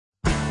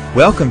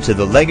Welcome to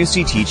the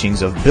legacy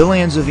teachings of Bill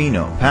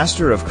Anzavino,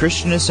 pastor of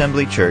Christian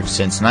Assembly Church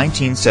since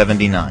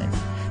 1979.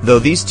 Though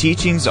these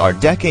teachings are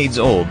decades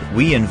old,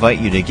 we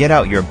invite you to get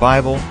out your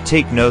Bible,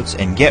 take notes,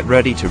 and get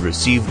ready to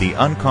receive the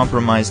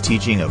uncompromised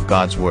teaching of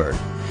God's Word.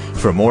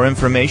 For more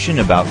information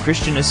about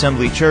Christian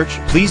Assembly Church,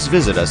 please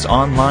visit us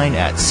online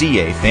at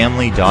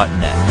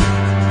cafamily.net.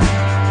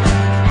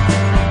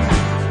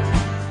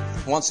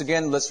 Once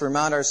again, let's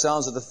remind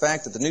ourselves of the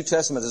fact that the New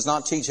Testament does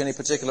not teach any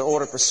particular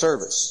order for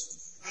service.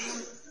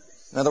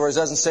 In other words, it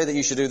doesn't say that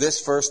you should do this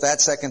first,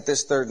 that second,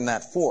 this third, and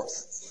that fourth.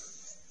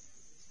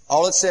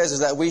 All it says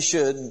is that we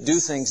should do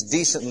things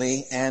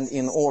decently and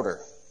in order.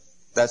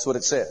 That's what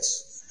it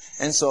says.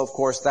 And so, of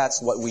course, that's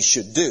what we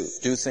should do.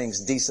 Do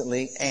things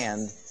decently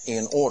and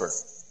in order.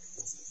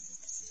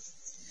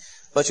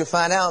 But you'll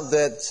find out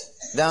that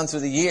down through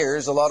the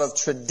years, a lot of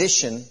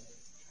tradition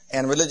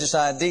and religious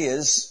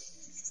ideas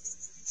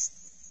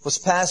was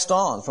passed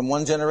on from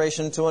one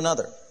generation to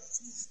another.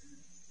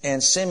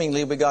 And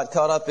seemingly we got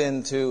caught up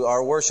into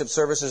our worship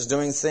services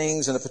doing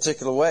things in a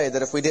particular way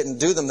that if we didn't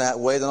do them that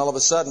way, then all of a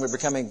sudden we're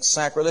becoming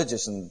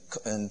sacrilegious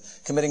and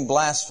committing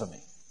blasphemy.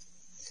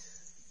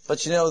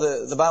 But you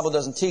know, the Bible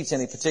doesn't teach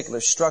any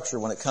particular structure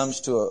when it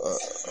comes to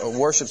a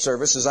worship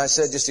service. As I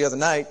said just the other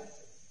night,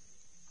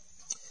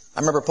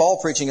 I remember Paul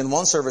preaching in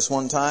one service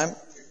one time.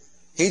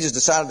 He just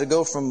decided to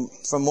go from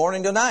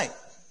morning to night,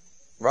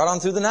 right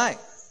on through the night.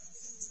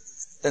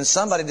 Then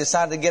somebody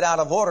decided to get out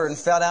of order and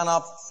fell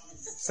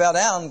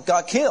down,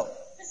 got killed.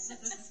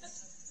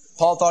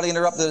 Paul thought he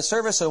interrupted the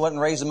service, so he went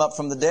and raised him up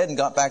from the dead and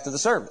got back to the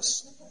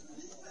service.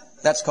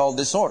 That's called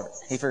disorder.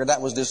 He figured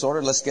that was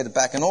disorder. Let's get it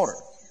back in order.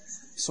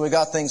 So we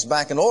got things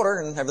back in order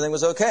and everything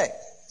was okay.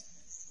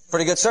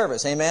 Pretty good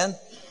service. Amen?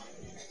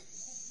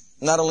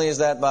 Not only is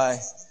that by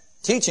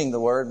teaching the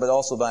Word, but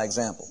also by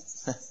example.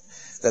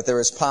 That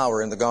there is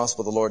power in the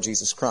gospel of the Lord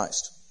Jesus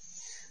Christ.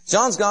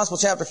 John's Gospel,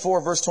 chapter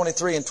 4, verse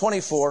 23 and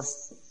 24.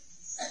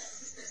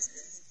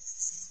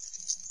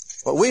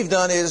 What we've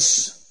done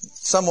is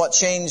somewhat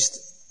changed,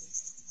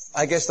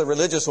 I guess, the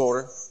religious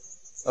order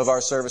of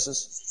our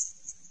services.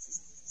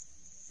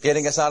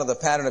 Getting us out of the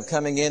pattern of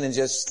coming in and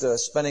just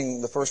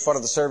spending the first part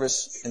of the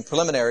service in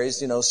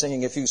preliminaries,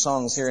 singing a few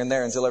songs here and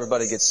there until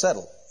everybody gets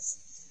settled.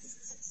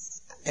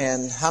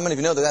 And how many of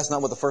you know that that's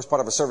not what the first part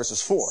of a service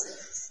is for?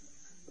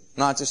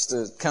 Not just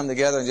to come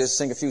together and just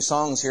sing a few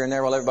songs here and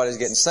there while everybody's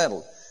getting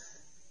settled.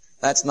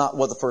 That's not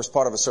what the first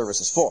part of a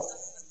service is for.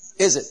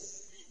 Is it?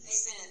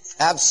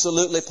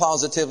 Absolutely,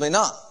 positively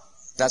not.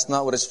 That's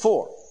not what it's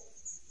for.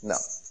 No.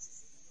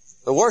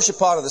 The worship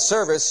part of the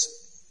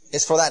service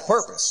is for that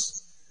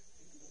purpose.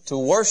 To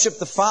worship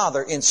the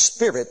Father in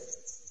spirit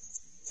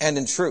and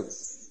in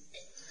truth.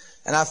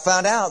 And I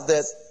found out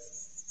that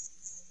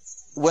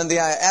when the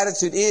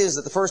attitude is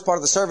that the first part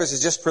of the service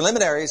is just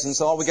preliminaries, and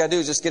so all we got to do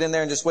is just get in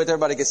there and just wait till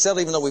everybody gets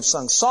settled, even though we've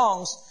sung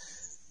songs,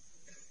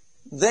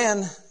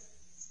 then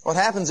what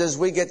happens is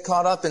we get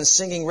caught up in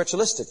singing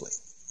ritualistically.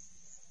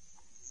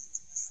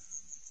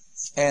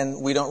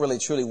 And we don't really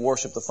truly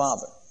worship the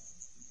Father.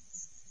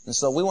 And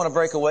so we want to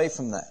break away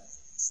from that.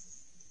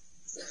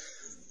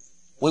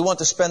 We want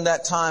to spend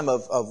that time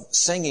of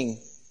singing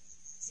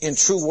in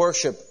true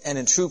worship and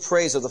in true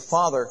praise of the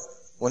Father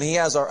when He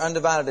has our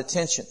undivided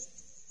attention.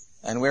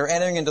 And we're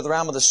entering into the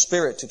realm of the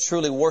Spirit to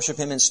truly worship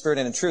Him in spirit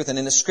and in truth. And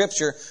in the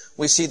Scripture,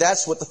 we see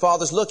that's what the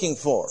Father's looking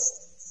for.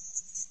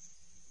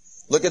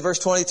 Look at verse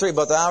 23.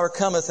 But the hour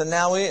cometh, and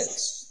now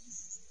is,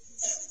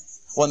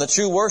 when the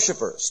true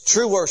worshipers,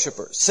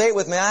 say it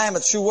with me, I am a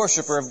true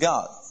worshiper of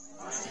God.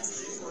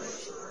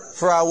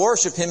 For I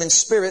worship Him in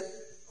spirit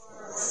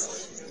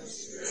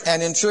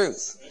and in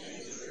truth.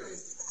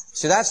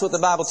 See, that's what the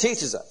Bible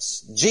teaches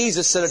us.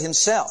 Jesus said it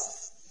Himself.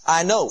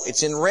 I know,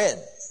 it's in red.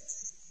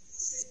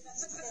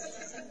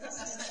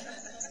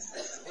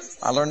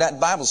 I learned that in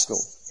Bible school.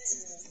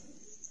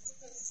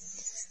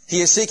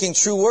 He is seeking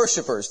true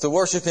worshipers to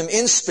worship Him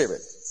in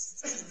spirit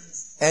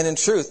and in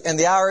truth. And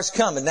the hour has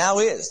come, and now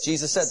is.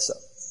 Jesus said so.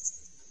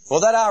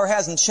 Well, that hour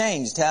hasn't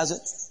changed, has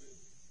it?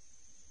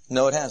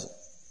 No, it hasn't.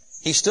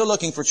 He's still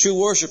looking for true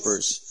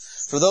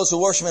worshipers. For those who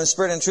worship Him in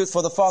spirit and truth,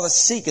 for the Father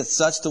seeketh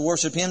such to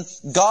worship Him.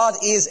 God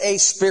is a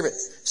spirit.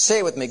 Say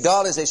it with me.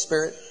 God is a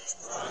spirit.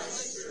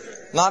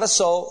 Not a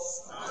soul.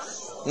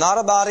 Not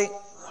a body.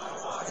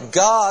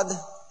 God,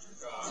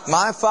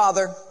 my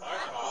Father,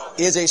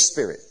 is a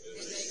spirit.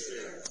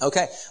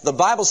 Okay. The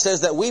Bible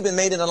says that we've been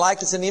made in the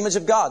likeness and the image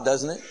of God,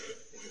 doesn't it?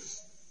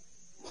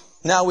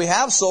 Now, we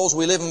have souls,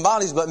 we live in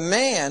bodies, but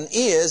man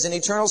is an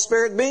eternal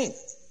spirit being.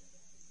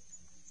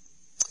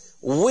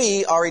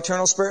 We are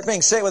eternal spirit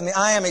beings. Say it with me.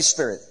 I am a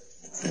spirit.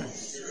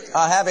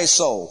 I have a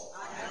soul.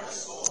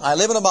 I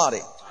live in a body.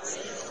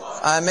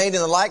 I am made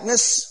in the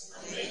likeness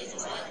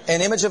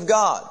and image of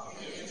God.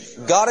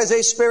 God is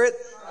a spirit.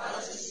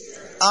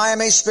 I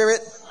am a spirit.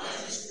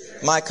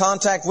 My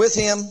contact with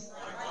Him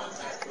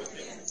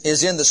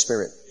is in the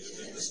Spirit.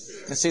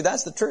 And see,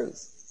 that's the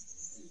truth.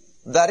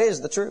 That is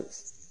the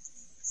truth.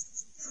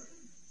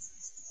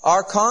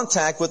 Our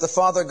contact with the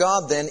Father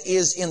God then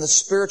is in the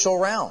spiritual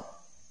realm.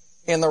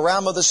 In the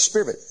realm of the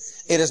Spirit.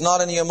 It is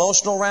not in the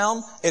emotional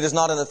realm. It is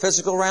not in the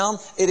physical realm.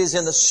 It is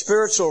in the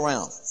spiritual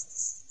realm.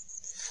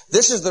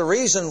 This is the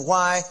reason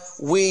why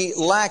we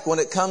lack when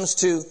it comes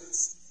to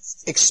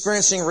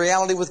experiencing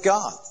reality with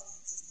God.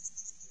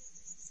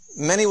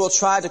 Many will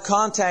try to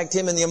contact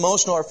Him in the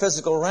emotional or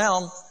physical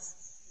realm,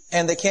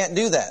 and they can't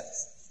do that.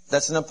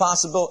 That's an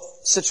impossible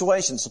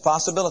situation. It's a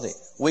possibility.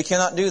 We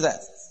cannot do that.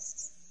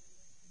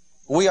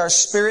 We are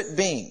spirit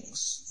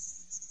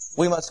beings.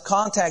 We must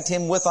contact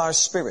Him with our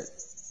spirit.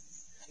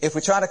 If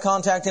we try to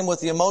contact Him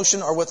with the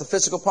emotion or with the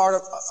physical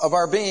part of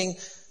our being,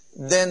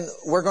 then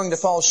we're going to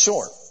fall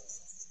short.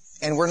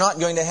 And we're not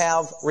going to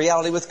have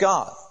reality with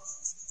God.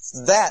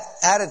 That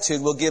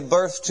attitude will give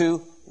birth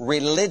to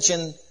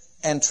religion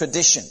and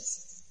tradition.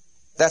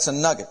 That's a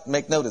nugget.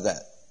 Make note of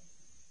that.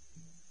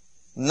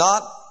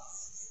 Not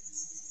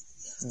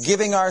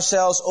giving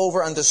ourselves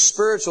over unto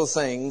spiritual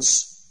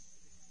things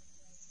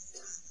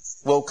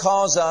will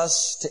cause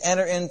us to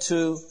enter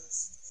into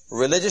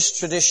religious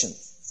tradition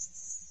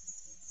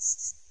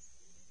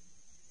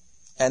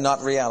and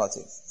not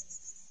reality.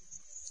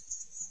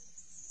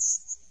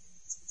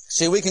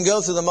 See, we can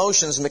go through the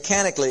motions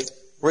mechanically,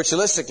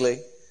 ritualistically,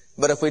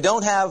 but if we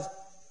don't have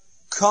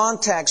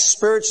contact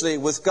spiritually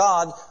with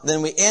God,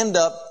 then we end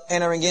up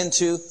entering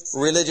into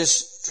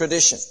religious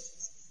tradition.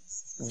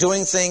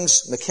 Doing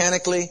things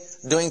mechanically,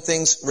 doing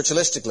things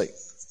ritualistically.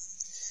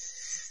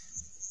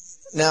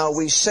 Now,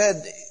 we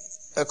said,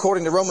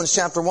 according to Romans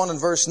chapter 1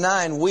 and verse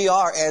 9, we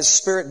are, as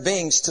spirit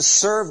beings, to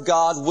serve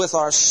God with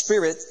our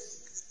spirit.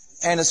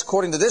 And as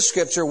according to this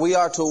scripture, we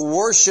are to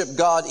worship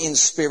God in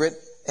spirit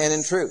and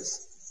in truth.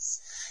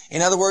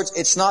 In other words,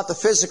 it's not the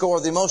physical or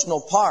the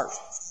emotional part,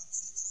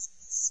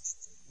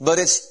 but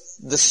it's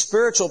the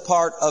spiritual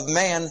part of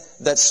man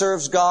that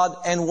serves God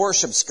and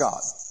worships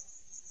God.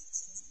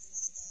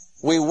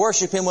 We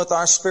worship Him with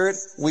our spirit.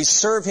 We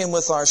serve Him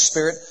with our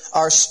spirit.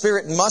 Our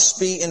spirit must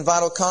be in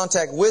vital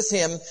contact with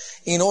Him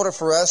in order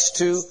for us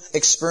to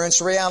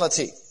experience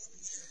reality.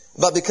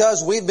 But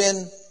because we've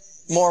been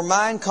more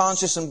mind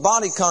conscious and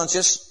body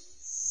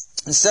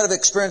conscious, instead of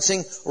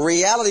experiencing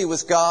reality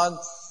with God,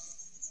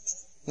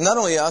 not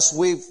only us,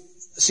 we've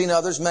seen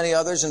others, many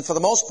others, and for the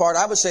most part,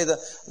 I would say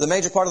the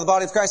major part of the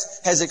body of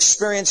Christ has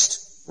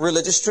experienced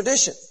religious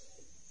tradition.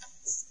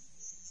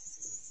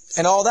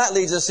 And all that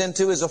leads us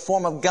into is a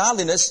form of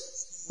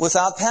godliness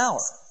without power.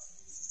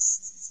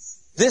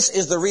 This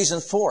is the reason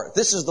for it.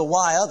 This is the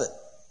why of it.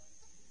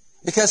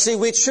 Because see,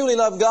 we truly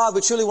love God,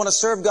 we truly want to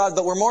serve God,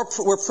 but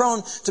we're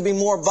prone to be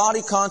more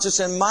body conscious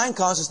and mind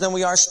conscious than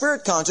we are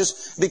spirit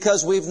conscious,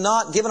 because we've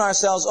not given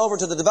ourselves over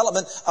to the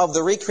development of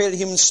the recreated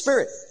human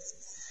spirit.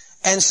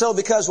 And so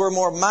because we're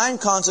more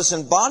mind conscious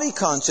and body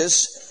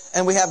conscious,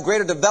 and we have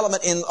greater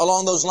development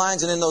along those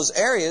lines and in those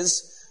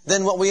areas,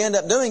 then what we end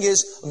up doing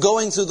is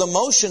going through the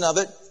motion of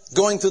it,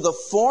 going through the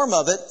form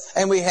of it,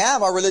 and we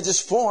have our religious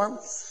form.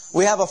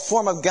 We have a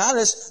form of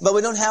godliness, but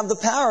we don't have the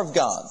power of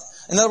God.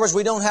 In other words,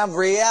 we don't have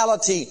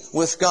reality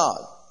with God.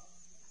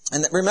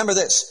 And remember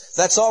this,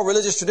 that's all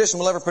religious tradition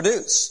will ever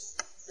produce,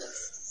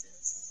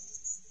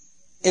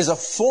 is a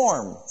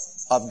form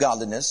of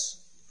godliness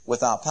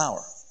without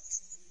power.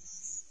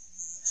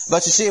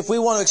 But you see, if we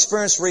want to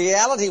experience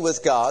reality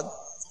with God,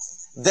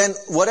 then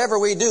whatever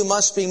we do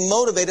must be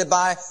motivated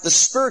by the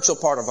spiritual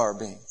part of our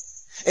being.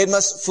 It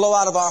must flow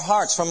out of our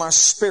hearts, from our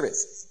spirit.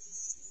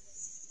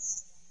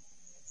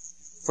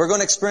 If we're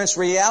going to experience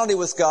reality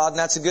with God, and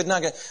that's a good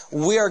nugget,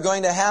 we are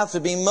going to have to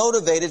be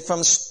motivated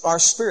from our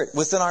spirit,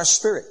 within our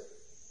spirit.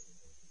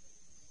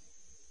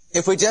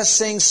 If we just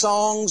sing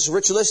songs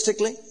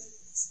ritualistically,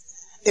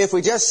 if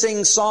we just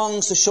sing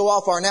songs to show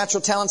off our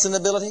natural talents and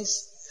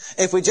abilities,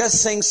 if we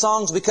just sing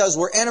songs because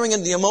we're entering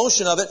into the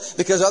emotion of it,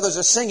 because others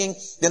are singing,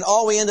 then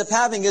all we end up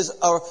having is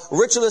a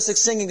ritualistic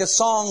singing of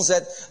songs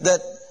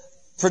that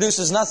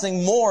produces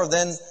nothing more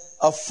than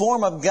a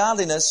form of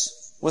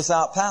godliness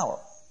without power.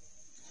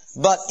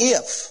 But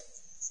if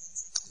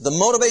the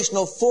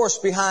motivational force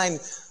behind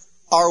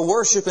our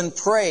worship and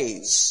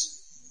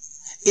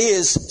praise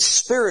is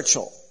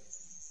spiritual,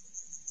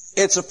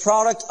 it's a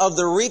product of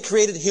the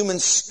recreated human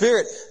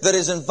spirit that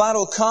is in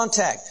vital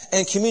contact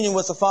and communion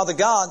with the Father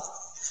God,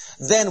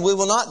 then we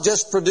will not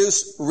just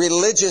produce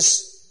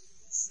religious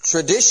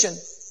tradition.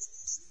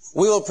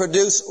 We will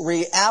produce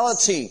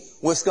reality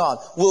with God.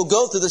 We'll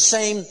go through the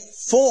same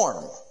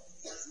form.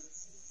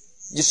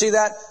 You see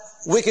that?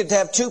 We could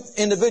have two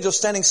individuals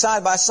standing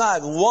side by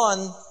side.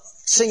 One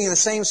singing the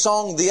same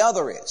song the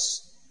other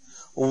is.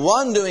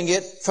 One doing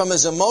it from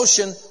his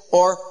emotion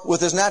or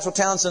with his natural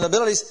talents and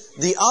abilities.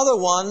 The other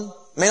one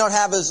may not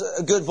have as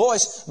a good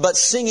voice, but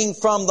singing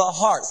from the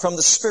heart, from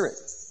the Spirit.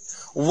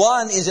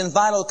 One is in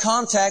vital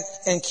contact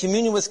and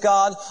communion with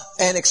God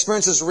and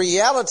experiences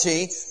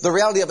reality, the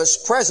reality of His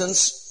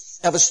presence,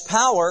 of His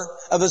power,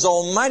 of His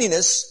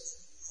almightiness,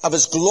 of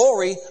His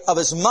glory, of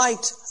His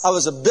might, of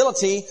His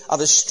ability, of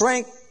His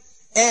strength,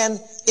 and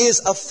is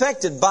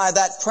affected by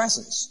that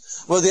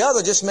presence. Well, the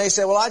other just may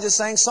say, well, I just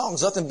sang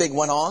songs. Nothing big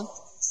went on.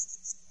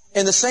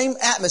 In the same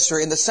atmosphere,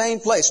 in the same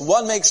place.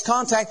 One makes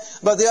contact,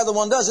 but the other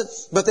one doesn't.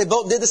 But they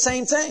both did the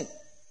same thing.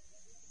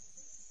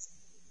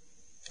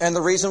 And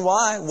the reason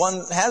why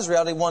one has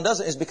reality, one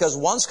doesn't, is because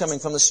one's coming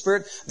from the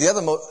Spirit. The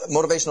other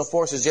motivational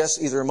force is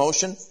just either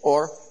emotion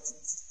or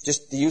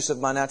just the use of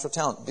my natural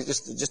talent.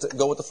 Just to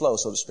go with the flow,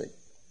 so to speak.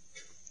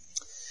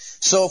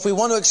 So if we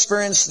want to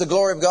experience the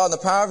glory of God and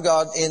the power of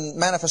God in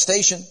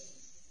manifestation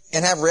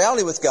and have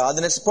reality with God,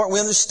 then it's important we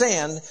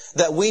understand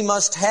that we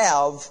must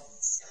have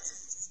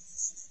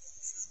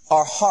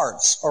our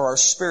hearts or our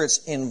spirits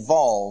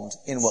involved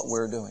in what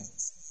we're doing.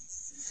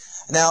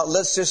 Now,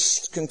 let's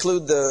just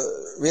conclude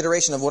the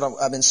reiteration of what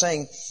I've been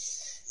saying.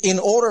 In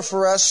order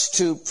for us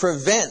to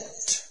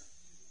prevent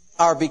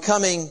our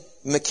becoming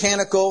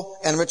mechanical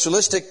and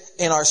ritualistic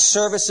in our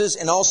services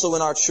and also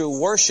in our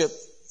true worship,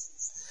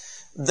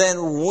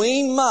 then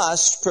we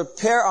must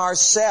prepare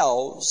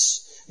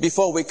ourselves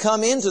before we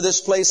come into this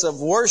place of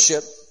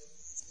worship.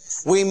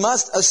 We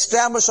must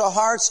establish our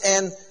hearts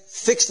and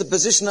fix the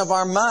position of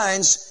our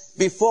minds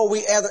before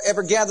we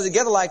ever gather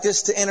together like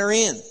this to enter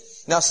in.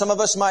 Now, some of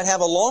us might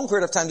have a long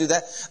period of time to do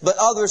that, but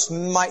others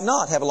might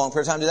not have a long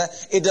period of time to do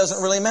that. It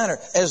doesn't really matter.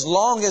 As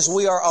long as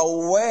we are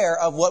aware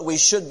of what we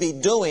should be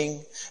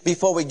doing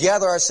before we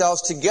gather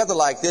ourselves together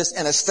like this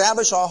and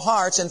establish our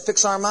hearts and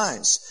fix our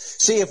minds.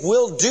 See, if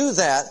we'll do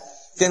that,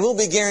 then we'll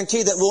be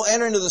guaranteed that we'll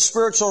enter into the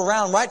spiritual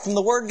realm right from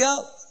the Word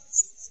go.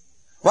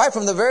 Right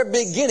from the very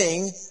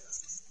beginning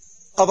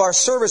of our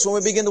service when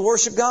we begin to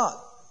worship God.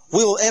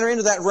 We will enter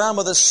into that realm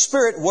of the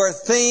Spirit where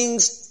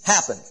things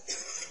happen.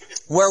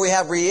 Where we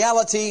have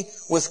reality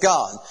with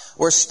God.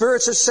 Where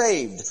spirits are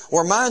saved.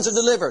 Where minds are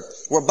delivered.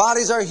 Where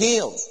bodies are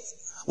healed.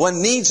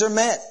 When needs are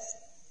met.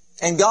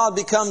 And God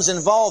becomes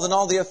involved in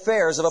all the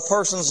affairs of a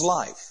person's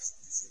life.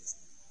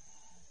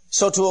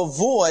 So to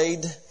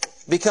avoid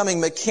becoming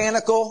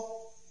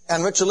mechanical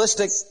and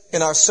ritualistic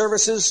in our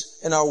services,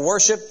 in our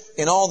worship,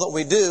 in all that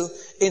we do,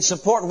 it's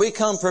important we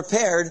come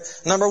prepared,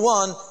 number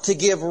one, to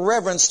give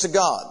reverence to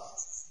God.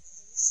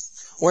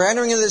 We're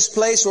entering into this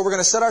place where we're going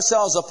to set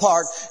ourselves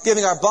apart,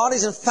 giving our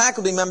bodies and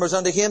faculty members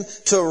unto Him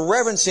to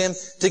reverence Him,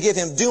 to give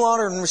Him due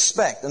honor and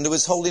respect unto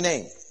His holy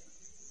name.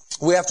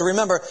 We have to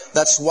remember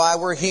that's why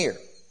we're here.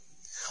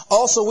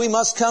 Also, we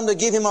must come to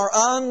give Him our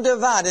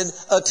undivided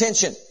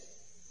attention.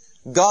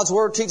 God's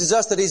Word teaches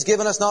us that He's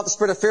given us not the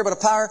spirit of fear, but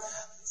of power,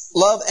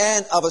 love,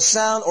 and of a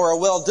sound or a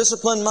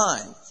well-disciplined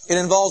mind. It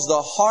involves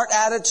the heart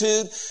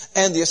attitude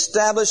and the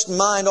established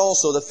mind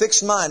also, the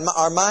fixed mind,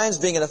 our minds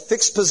being in a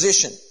fixed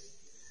position.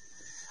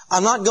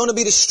 I'm not going to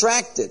be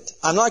distracted.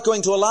 I'm not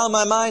going to allow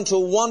my mind to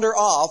wander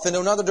off into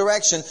another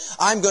direction.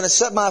 I'm going to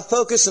set my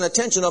focus and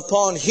attention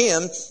upon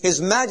Him, His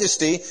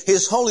majesty,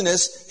 His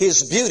holiness,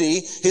 His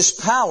beauty, His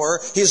power,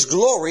 His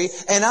glory,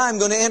 and I'm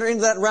going to enter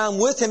into that realm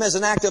with Him as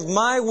an act of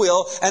my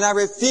will, and I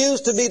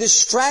refuse to be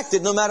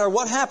distracted no matter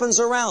what happens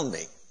around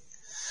me.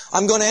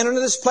 I'm going to enter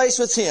into this place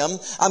with Him.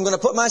 I'm going to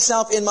put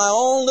myself in my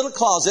own little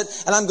closet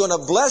and I'm going to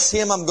bless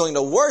Him. I'm going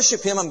to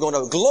worship Him. I'm going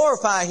to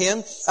glorify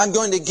Him. I'm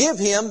going to give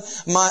Him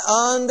my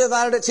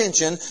undivided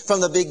attention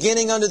from the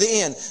beginning unto the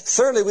end.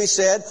 Thirdly, we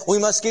said we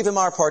must give Him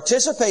our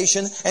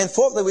participation. And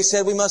fourthly, we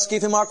said we must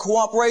give Him our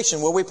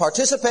cooperation, where we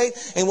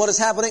participate in what is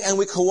happening and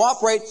we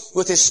cooperate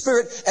with His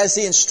Spirit as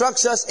He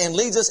instructs us and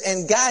leads us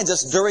and guides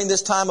us during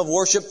this time of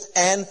worship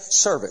and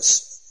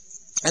service.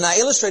 And I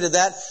illustrated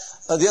that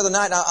the other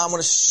night. I'm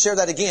going to share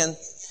that again.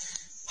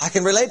 I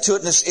can relate to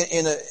it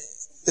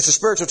it's a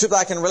spiritual truth, but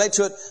I can relate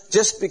to it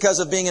just because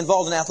of being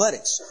involved in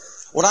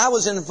athletics. When I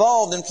was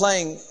involved in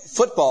playing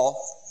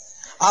football,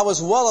 I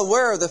was well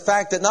aware of the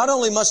fact that not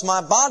only must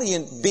my body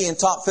be in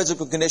top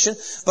physical condition,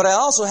 but I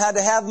also had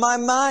to have my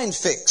mind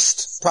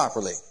fixed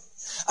properly.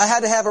 I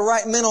had to have a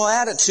right mental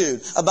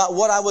attitude about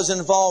what I was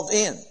involved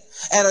in.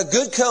 And a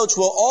good coach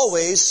will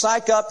always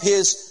psych up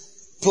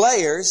his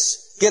players,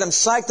 get them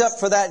psyched up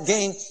for that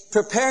game,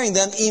 preparing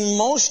them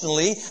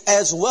emotionally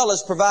as well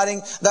as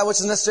providing that which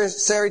is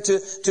necessary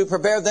to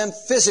prepare them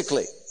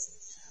physically.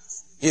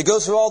 You go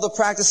through all the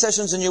practice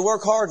sessions and you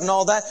work hard and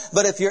all that,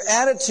 but if your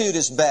attitude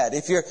is bad,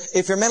 if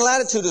your mental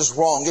attitude is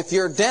wrong, if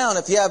you're down,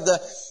 if you have the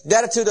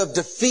attitude of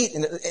defeat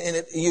and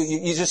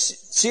you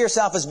just see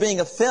yourself as being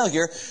a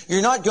failure,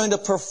 you're not going to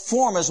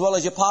perform as well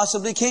as you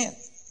possibly can.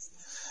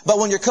 But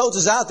when your coach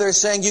is out there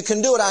saying, you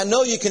can do it, I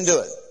know you can do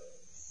it.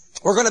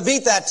 We're going to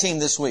beat that team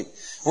this week.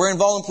 We're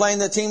involved in playing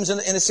the teams in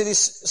the City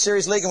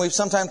Series League, and we've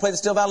sometimes played the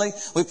Steel Valley League.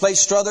 We played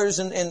Struthers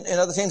and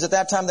other teams. At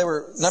that time, they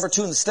were number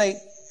 2 in the state.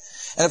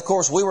 And of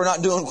course, we were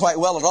not doing quite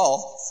well at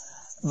all.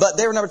 But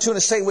they were number 2 in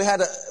the state. We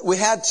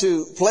had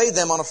to play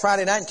them on a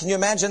Friday night. Can you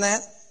imagine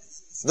that?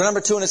 They're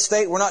number 2 in the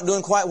state. We're not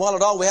doing quite well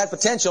at all. We had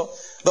potential,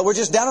 but we're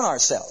just down on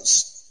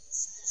ourselves.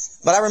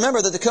 But I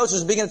remember that the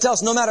coaches began to tell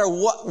us no matter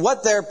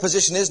what their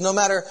position is, no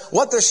matter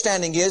what their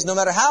standing is, no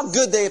matter how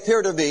good they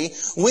appear to be,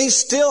 we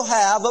still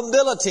have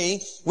ability,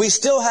 we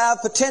still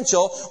have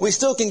potential, we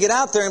still can get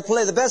out there and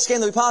play the best game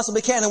that we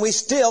possibly can, and we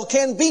still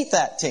can beat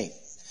that team.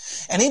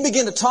 And he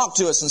began to talk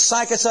to us and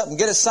psych us up and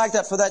get us psyched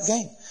up for that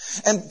game.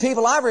 And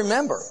people, I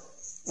remember,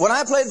 when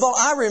I played ball,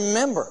 I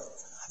remember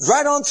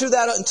right on through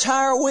that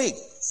entire week,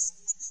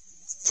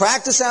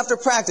 Practice after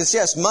practice,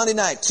 yes, Monday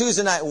night,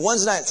 Tuesday night,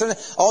 Wednesday night, Thursday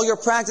night, all your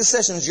practice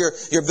sessions,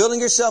 you're building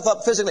yourself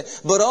up physically.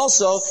 But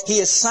also, He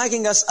is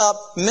psyching us up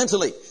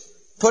mentally,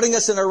 putting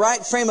us in a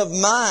right frame of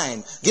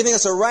mind, giving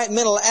us a right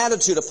mental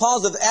attitude, a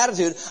positive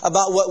attitude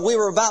about what we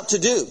were about to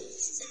do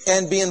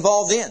and be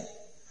involved in.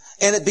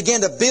 And it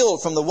began to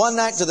build from the one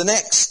night to the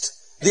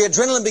next. The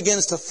adrenaline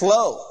begins to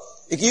flow.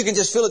 You can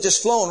just feel it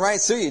just flowing right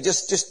through you,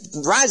 just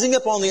rising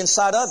up on the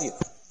inside of you.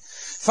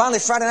 Finally,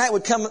 Friday night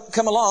would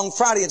come along,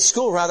 Friday at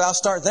school, rather, I'll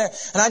start there,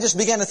 and I just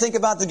began to think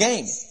about the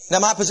game. Now,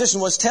 my position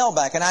was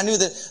tailback, and I knew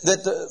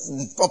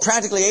that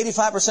practically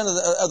 85%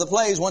 of the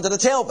plays went to the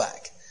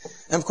tailback.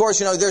 And of course,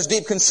 there's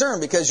deep concern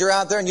because you're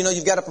out there and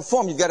you've got to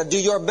perform, you've got to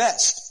do your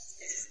best.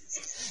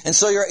 And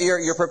so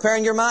you're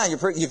preparing your mind,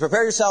 you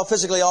prepare yourself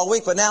physically all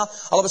week, but now,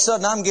 all of a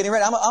sudden, I'm getting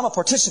ready. I'm a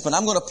participant.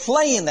 I'm going to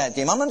play in that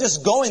game. I'm not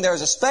just going there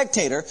as a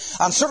spectator.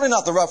 I'm certainly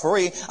not the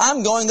referee.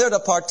 I'm going there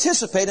to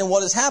participate in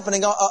what is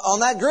happening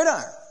on that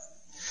gridiron.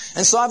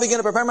 And so I began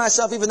to prepare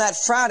myself even that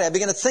Friday. I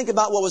began to think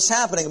about what was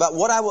happening, about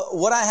what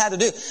I had to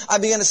do. I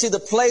began to see the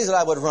plays that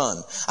I would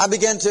run. I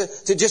began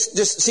to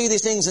just see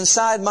these things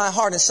inside my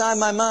heart, inside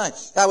my mind.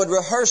 I would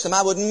rehearse them.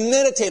 I would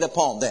meditate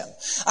upon them.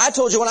 I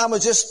told you when I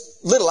was just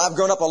little, I've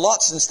grown up a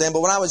lot since then,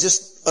 but when I was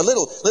just a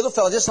little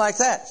fella just like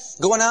that,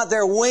 going out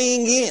there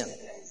weighing in,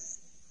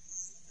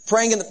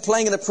 playing in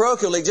the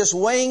parochial league, just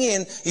weighing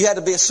in, you had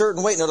to be a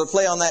certain weight in order to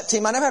play on that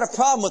team. I never had a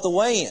problem with the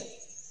weigh-in.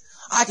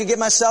 I could get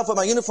myself with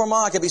my uniform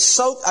on, I could be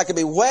soaked, I could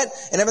be wet,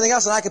 and everything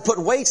else, and I could put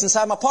weights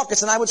inside my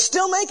pockets, and I would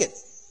still make it.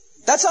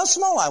 That's how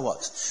small I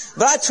was.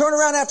 But I'd turn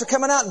around after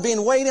coming out and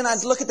being weighed in,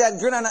 I'd look at that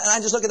gridiron, and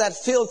I'd just look at that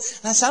field,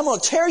 and I'd say, I'm going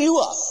to tear you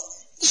up.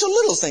 Just a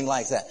little thing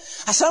like that.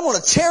 I said, I'm going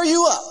to tear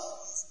you up.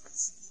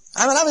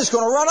 I'm just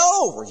going to run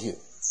over you.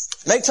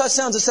 Make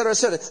touchdowns, etc.,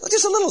 etc.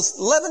 Just a little,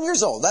 11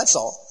 years old, that's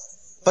all.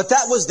 But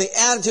that was the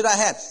attitude I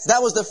had.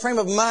 That was the frame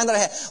of mind that I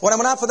had. When I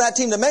went out for that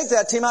team to make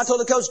that team, I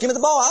told the coach, give me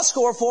the ball, I'll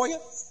score for you.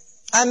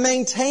 I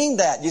maintained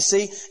that, you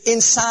see,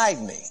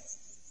 inside me.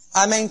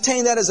 I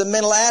maintained that as a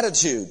mental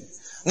attitude.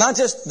 Not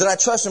just that I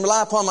trust and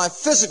rely upon my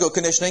physical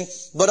conditioning,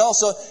 but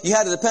also you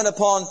had to depend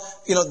upon,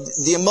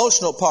 the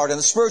emotional part and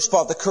the spiritual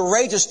part, the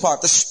courageous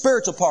part, the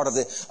spiritual part of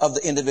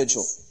the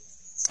individual,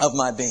 of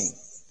my being.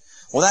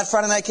 Well, that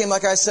Friday night came,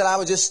 like I said, I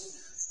was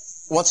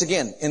just, once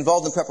again,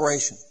 involved in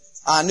preparation.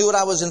 I knew what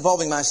I was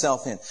involving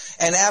myself in.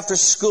 And after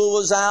school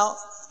was out,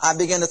 I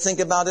began to think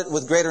about it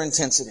with greater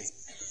intensity.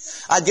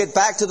 I'd get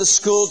back to the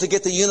school to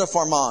get the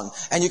uniform on,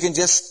 and you can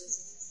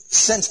just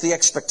sense the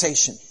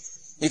expectation.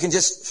 You can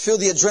just feel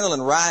the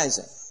adrenaline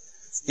rising.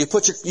 You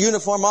put your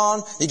uniform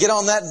on, you get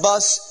on that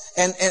bus,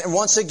 and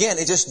once again,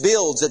 it just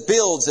builds, it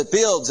builds, it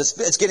builds.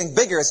 It's getting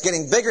bigger, it's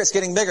getting bigger, it's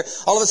getting bigger.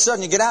 All of a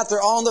sudden, you get out there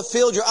on the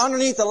field, you're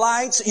underneath the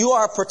lights, you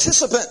are a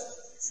participant.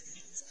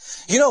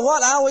 You know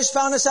what? I always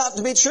found this out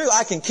to be true.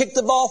 I can kick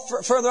the ball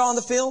further on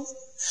the field.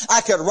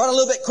 I could run a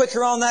little bit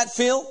quicker on that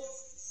field.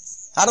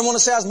 I don't want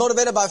to say I was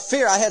motivated by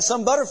fear. I had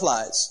some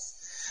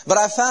butterflies. But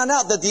I found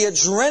out that the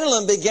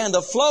adrenaline began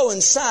to flow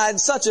inside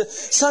such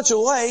a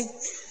way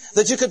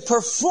that you could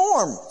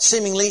perform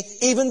seemingly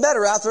even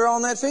better out there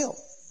on that field.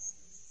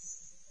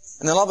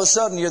 And then all of a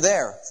sudden you're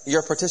there. You're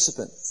a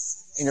participant.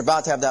 And you're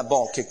about to have that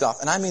ball kicked off.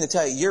 And I mean to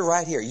tell you, you're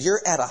right here. You're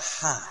at a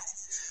high.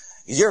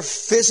 You're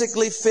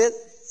physically fit.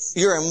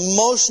 You're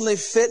emotionally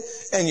fit.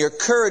 And your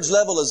courage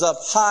level is up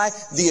high.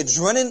 The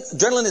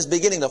adrenaline is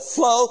beginning to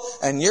flow.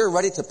 And you're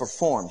ready to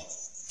perform.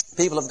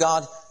 People of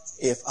God,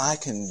 if I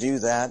can do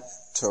that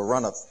to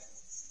run a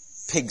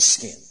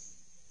pigskin,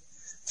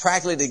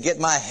 practically to get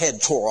my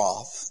head tore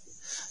off,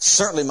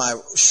 certainly my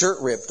shirt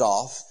ripped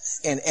off,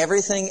 and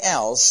everything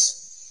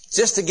else,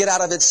 just to get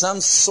out of it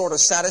some sort of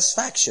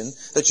satisfaction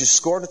that you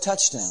scored a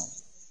touchdown.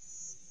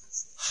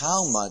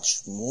 How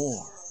much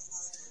more?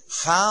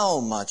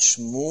 How much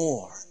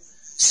more?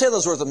 Say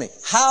those words with me.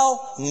 How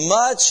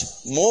much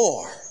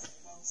more?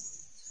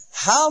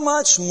 How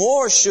much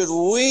more should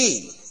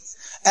we,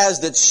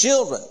 as the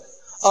children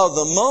of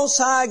the Most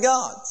High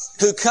God,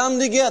 who come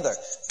together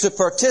to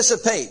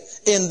participate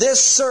in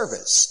this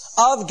service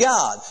of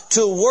God,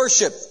 to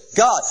worship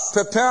God,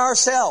 prepare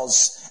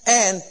ourselves,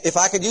 and, if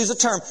I could use the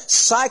term,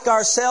 psych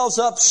ourselves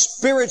up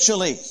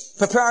spiritually,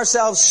 prepare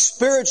ourselves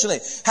spiritually,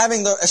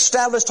 having the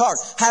established heart,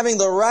 having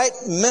the right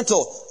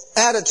mental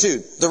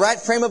attitude, the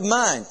right frame of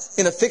mind,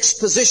 in a fixed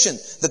position,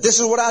 that this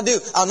is what I do,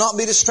 I'll not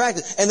be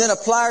distracted, and then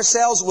apply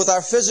ourselves with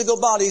our physical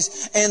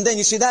bodies, and then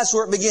you see that's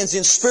where it begins,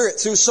 in spirit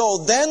through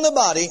soul, then the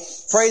body,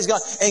 praise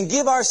God, and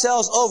give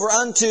ourselves over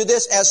unto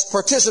this as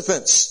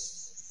participants.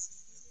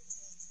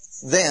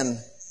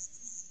 Then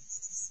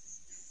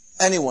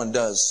anyone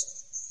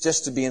does,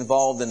 just to be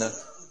involved in an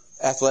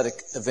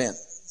athletic event.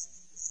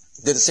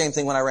 Did the same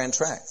thing when I ran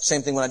track,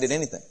 same thing when I did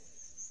anything.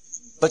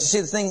 But you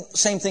see, the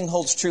same thing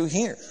holds true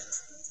here.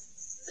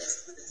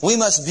 We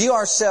must view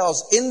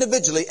ourselves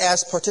individually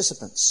as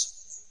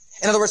participants.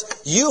 In other words,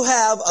 you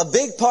have a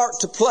big part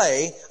to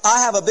play,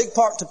 I have a big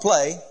part to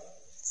play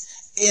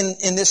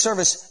in this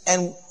service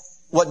and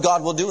what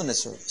God will do in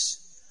this service.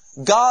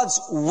 God's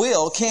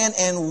will can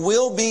and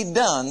will be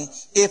done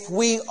if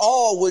we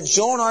all would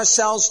join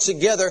ourselves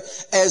together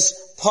as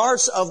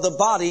parts of the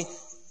body,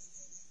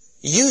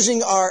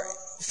 using our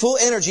full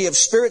energy of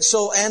spirit,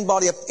 soul, and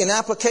body in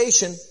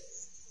application,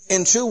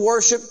 in true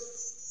worship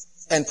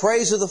and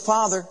praise of the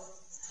Father,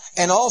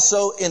 and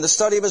also in the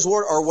study of His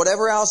Word or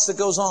whatever else that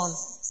goes on,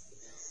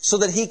 so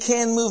that He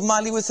can move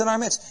mightily within our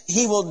midst.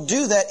 He will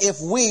do that if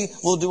we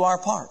will do our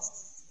part.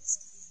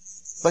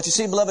 But you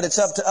see, beloved, it's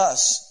up to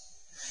us.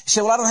 You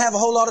say, well, I don't have a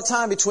whole lot of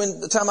time between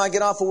the time I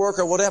get off of work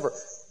or whatever.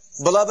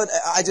 Beloved,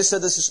 I just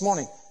said this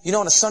morning. You know,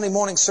 on a Sunday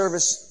morning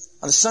service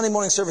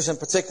in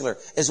particular,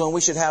 is when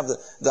we should have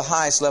the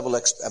highest level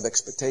of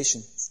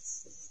expectation.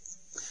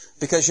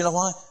 Because you know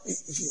why?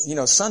 You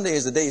know, Sunday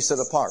is the day you set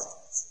apart.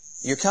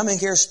 You're coming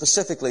here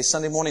specifically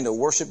Sunday morning to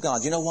worship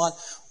God. You know what?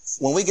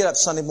 When we get up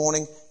Sunday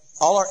morning,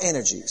 all our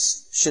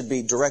energies should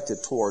be directed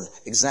toward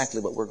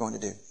exactly what we're going to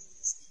do.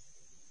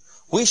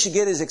 We should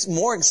get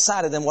more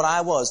excited than what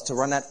I was to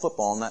run that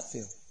football on that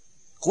field.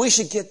 We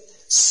should get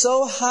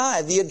so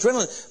high, the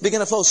adrenaline begin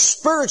to flow,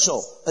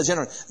 spiritual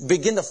adrenaline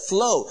begin to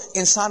flow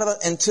inside of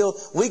us until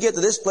we get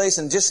to this place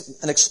and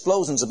just an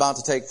explosion's about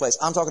to take place.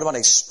 I'm talking about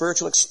a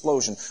spiritual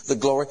explosion, the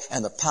glory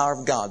and the power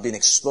of God being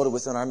exploded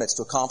within our midst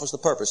to accomplish the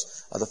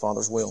purpose of the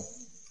Father's will.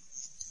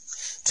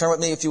 Turn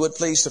with me, if you would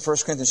please, to 1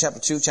 Corinthians chapter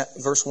 2,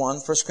 verse 1.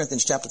 1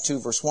 Corinthians chapter 2,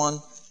 verse 1.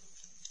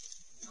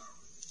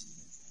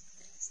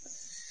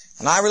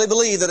 And I really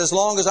believe that as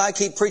long as I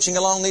keep preaching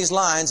along these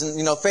lines, and,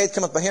 you know, faith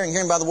cometh by hearing,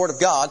 hearing by the Word of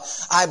God,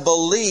 I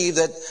believe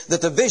that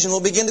the vision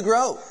will begin to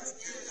grow.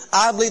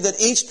 I believe that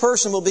each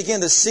person will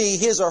begin to see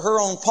his or her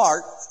own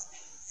part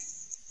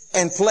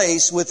and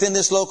place within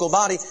this local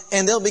body,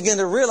 and they'll begin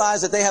to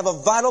realize that they have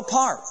a vital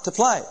part to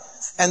play,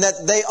 and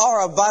that they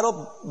are a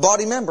vital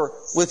body member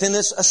within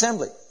this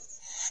assembly.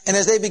 And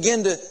as they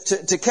begin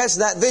to catch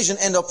that vision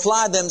and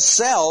apply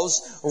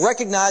themselves,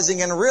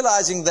 recognizing and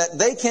realizing that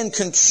they can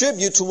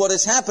contribute to what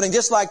is happening,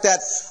 just like that,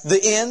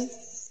 the end,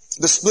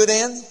 the split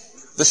end,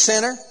 the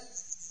center,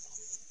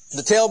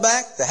 the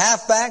tailback, the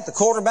halfback, the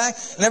quarterback,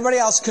 and everybody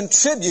else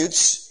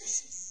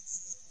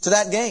contributes to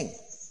that game.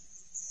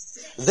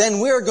 Then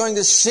we're going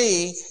to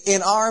see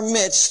in our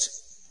midst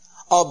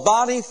a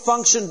body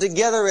function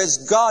together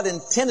as God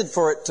intended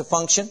for it to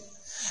function.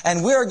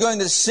 And we're going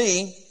to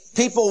see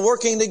people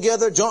working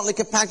together, jointly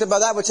compacted by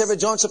that whichever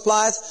joint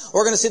supplieth.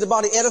 We're going to see the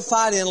body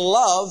edified in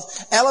love,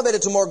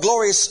 elevated to a more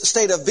glorious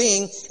state of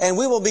being, and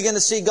we will begin to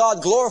see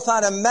God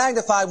glorified and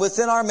magnified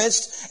within our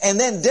midst, and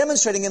then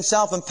demonstrating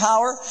Himself in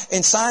power,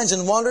 in signs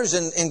and wonders,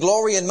 and in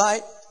glory and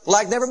might,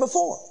 like never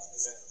before.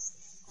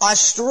 I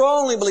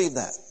strongly believe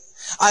that.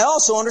 I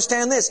also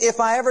understand this.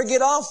 If I ever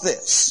get off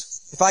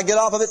this, if I get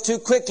off of it too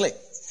quickly,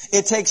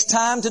 it takes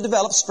time to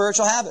develop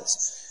spiritual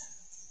habits.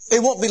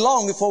 It won't be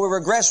long before we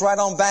regress right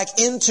on back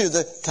into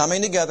the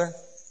coming together,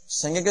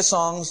 singing the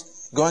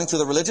songs, going through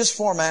the religious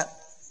format,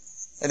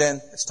 and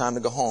then it's time to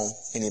go home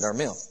and eat our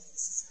meal.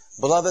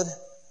 Beloved,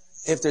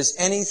 if there's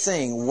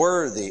anything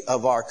worthy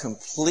of our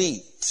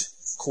complete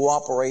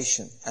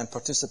cooperation and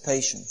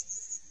participation,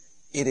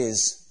 it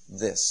is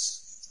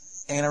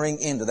this. Entering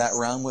into that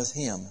realm with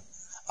Him,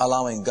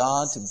 allowing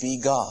God to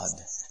be God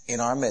in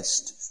our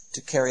midst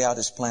to carry out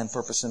His plan,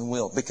 purpose, and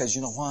will. Because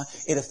you know why?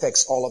 It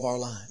affects all of our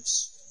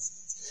lives.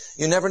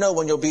 You never know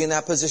when you'll be in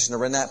that position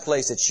or in that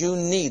place that you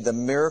need the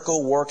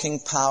miracle-working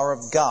power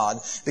of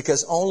God,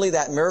 because only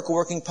that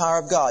miracle-working power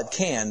of God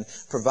can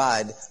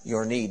provide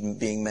your need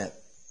being met.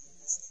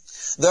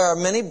 There are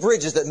many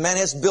bridges that man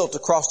has built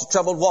across the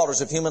troubled waters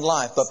of human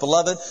life. But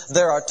beloved,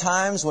 there are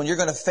times when you're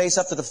going to face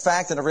up to the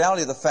fact and the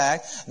reality of the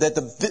fact that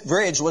the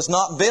bridge was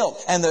not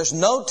built. And there's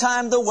no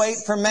time to wait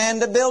for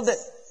man to build it.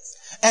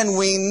 And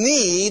we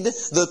need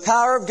the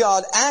power of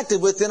God active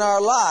within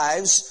our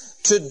lives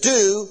to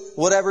do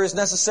whatever is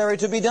necessary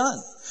to be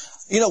done.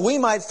 You know, we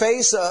might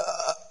face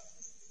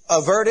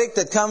a verdict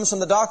that comes from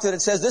the doctor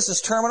that says, this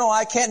is terminal,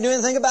 I can't do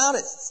anything about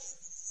it.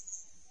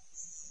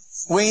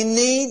 We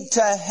need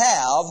to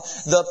have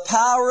the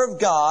power of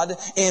God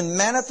in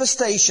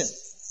manifestation.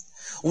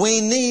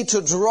 We need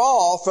to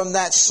draw from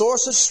that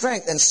source of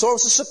strength and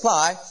source of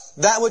supply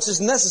that which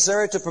is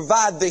necessary to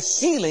provide the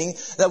healing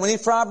that we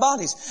need for our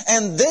bodies.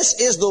 And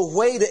this is the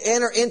way to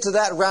enter into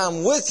that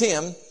realm with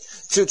Him,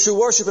 to true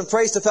worship and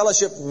praise, to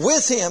fellowship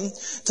with Him,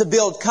 to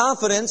build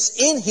confidence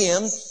in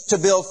Him, to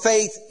build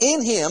faith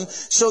in Him,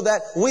 so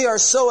that we are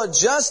so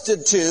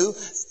adjusted to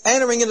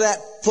entering into that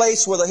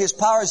place where His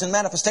power is in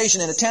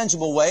manifestation in a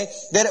tangible way,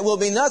 that it will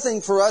be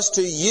nothing for us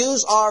to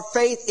use our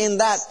faith in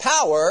that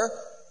power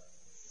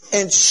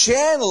and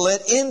channel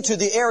it into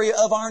the area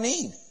of our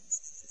need.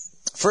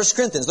 1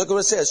 Corinthians, look what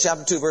it says,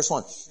 chapter 2, verse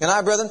 1. And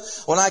I, brethren,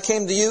 when I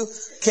came to you,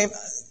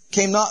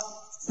 came not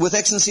with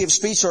excellency of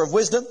speech or of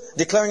wisdom,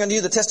 declaring unto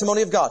you the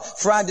testimony of God.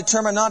 For I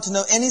determined not to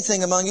know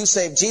anything among you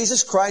save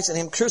Jesus Christ and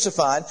Him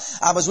crucified.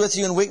 I was with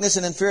you in weakness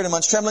and in fear and in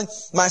much trembling.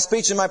 My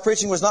speech and my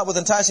preaching was not with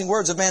enticing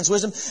words of man's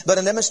wisdom, but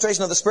in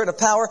demonstration of the Spirit of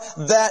power,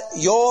 that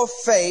your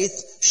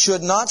faith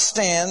should not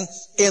stand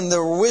in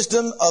the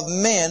wisdom of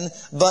men,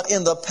 but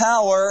in the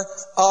power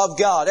of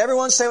God.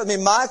 Everyone say with me,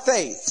 my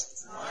faith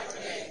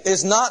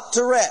is not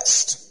to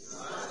rest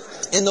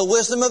in the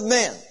wisdom of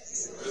men,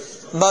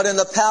 but in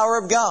the power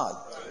of God.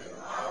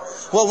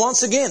 Well,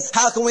 once again,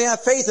 how can we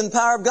have faith in the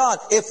power of God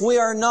if we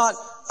are not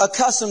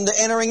accustomed to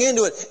entering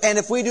into it, and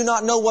if we do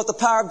not know what the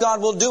power of God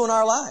will do in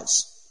our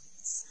lives?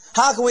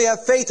 How can we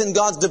have faith in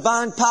God's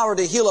divine power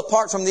to heal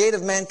apart from the aid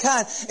of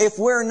mankind if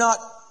we're not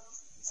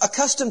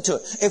accustomed to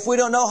it? If we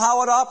don't know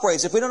how it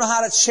operates, if we don't know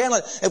how to channel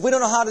it, if we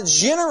don't know how to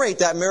generate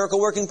that miracle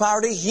working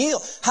power to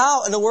heal,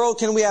 how in the world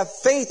can we have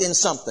faith in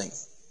something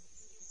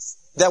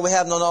that we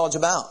have no knowledge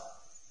about?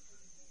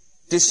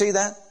 Do you see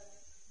that?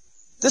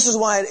 This is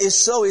why it is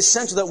so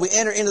essential that we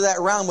enter into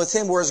that realm with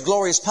Him where His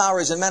glorious power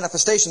is in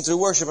manifestation through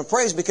worship and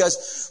praise,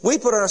 because we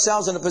put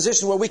ourselves in a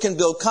position where we can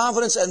build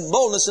confidence and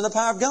boldness in the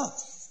power of God.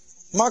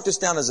 Mark this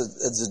down as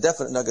a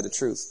definite nugget of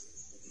truth.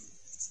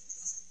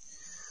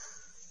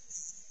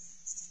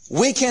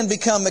 We can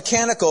become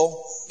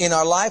mechanical in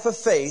our life of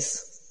faith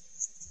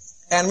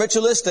and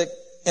ritualistic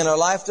in our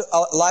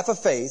life of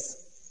faith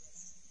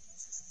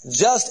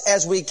just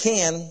as we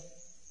can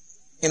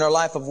in our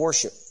life of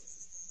worship.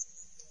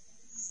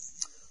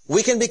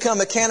 We can become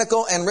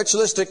mechanical and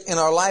ritualistic in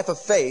our life of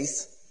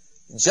faith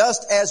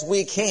just as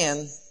we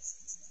can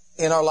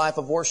in our life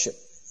of worship.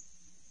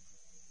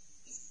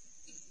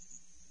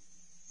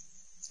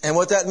 And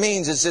what that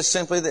means is just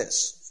simply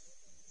this.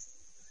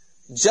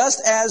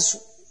 Just as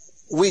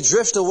we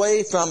drift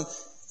away from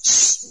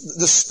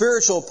the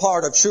spiritual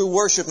part of true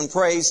worship and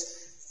praise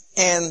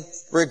and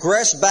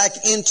regress back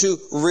into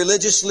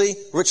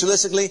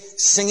ritualistically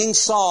singing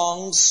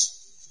songs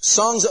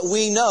that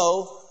we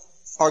know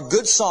are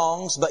good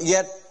songs, but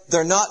yet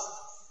they're not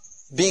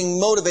being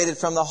motivated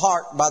from the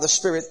heart by the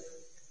Spirit,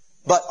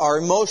 but our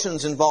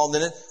emotions involved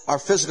in it, our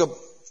physical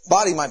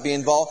body might be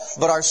involved,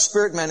 but our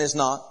spirit man is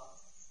not.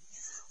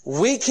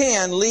 We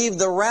can leave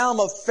the realm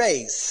of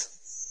faith,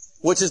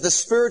 which is the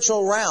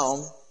spiritual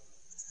realm,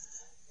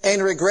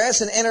 and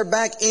regress and enter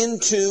back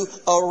into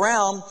a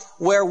realm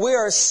where we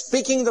are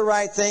speaking the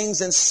right things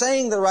and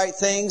saying the right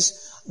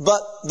things,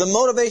 but the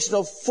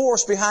motivational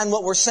force behind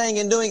what we're saying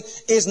and doing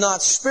is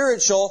not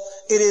spiritual.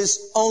 It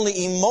is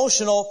only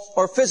emotional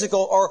or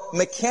physical or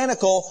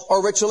mechanical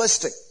or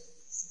ritualistic.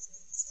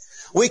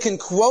 We can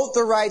quote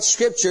the right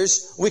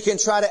scriptures. We can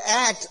try to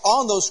act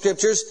on those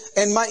scriptures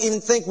and might even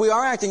think we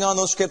are acting on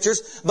those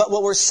scriptures. But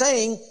what we're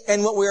saying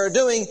and what we are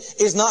doing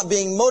is not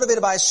being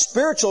motivated by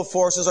spiritual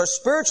forces or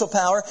spiritual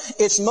power.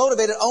 It's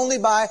motivated only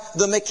by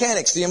the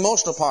mechanics, the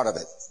emotional part of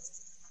it,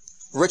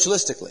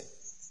 ritualistically.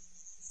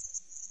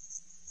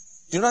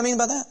 Do you know what I mean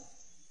by that?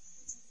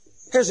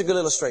 Here's a good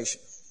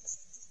illustration.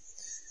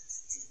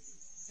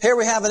 Here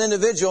we have an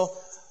individual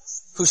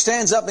who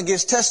stands up and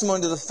gives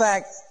testimony to the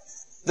fact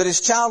that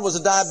his child was a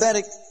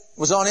diabetic,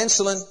 was on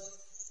insulin,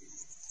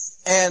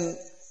 and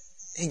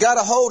he got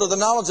a hold of the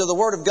knowledge of the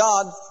Word of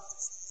God,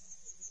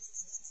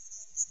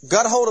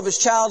 got a hold of his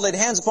child, laid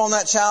hands upon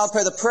that child,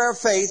 prayed the prayer of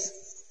faith.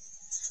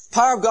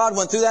 Power of God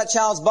went through that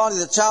child's body.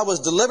 The child was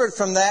delivered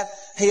from that.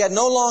 He had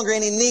no longer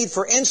any need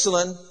for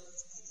insulin,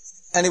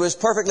 and he was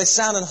perfectly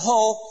sound and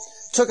whole.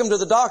 Took him to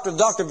the doctor. The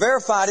doctor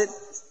verified it.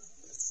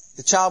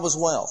 The child was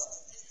well.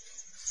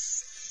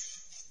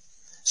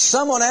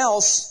 Someone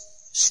else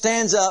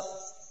stands up,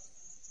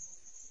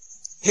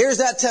 hears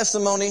that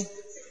testimony,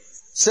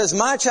 says,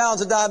 my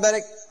child's a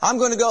diabetic, I'm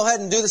going to go ahead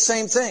and do the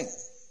same thing.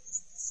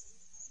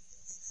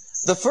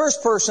 The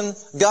first person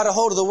got a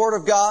hold of the Word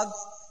of God,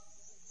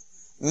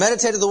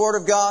 meditated the Word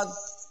of God,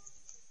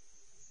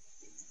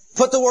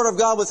 put the Word of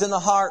God within the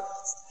heart,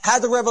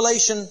 had the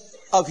revelation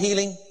of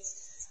healing,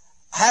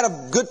 had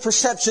a good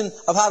perception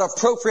of how to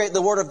appropriate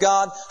the Word of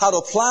God, how to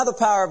apply the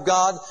power of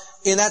God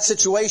in that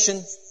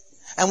situation.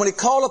 And when he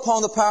called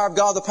upon the power of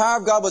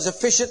God was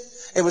efficient,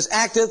 it was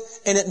active,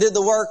 and it did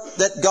the work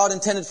that God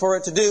intended for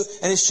it to do,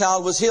 and his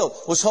child was healed,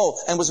 was whole,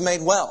 and was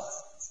made well.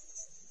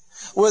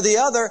 Where the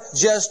other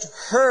just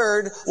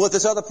heard what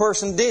this other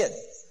person did.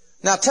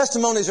 Now,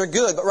 testimonies are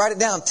good, but write it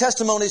down.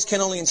 Testimonies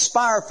can only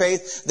inspire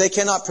faith. They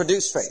cannot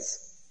produce faith.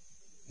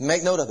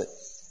 Make note of it.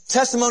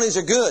 Testimonies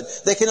are good.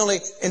 They can only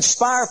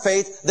inspire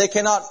faith. They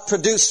cannot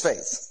produce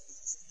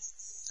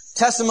faith.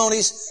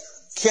 Testimonies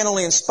can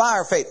only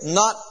inspire faith,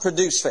 not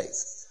produce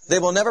faith. They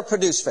will never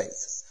produce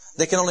faith.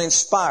 They can only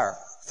inspire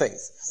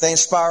faith. They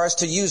inspire us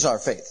to use our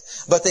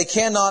faith. But they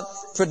cannot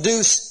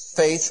produce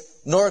faith,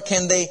 nor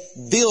can they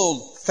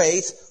build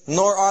faith,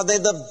 nor are they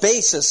the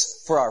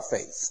basis for our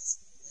faith.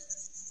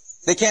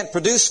 They can't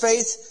produce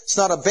faith. It's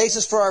not a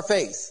basis for our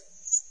faith.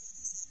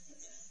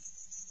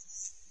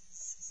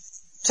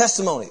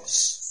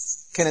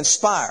 Testimonies can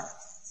inspire,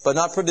 but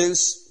not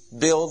produce,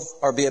 build,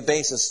 or be a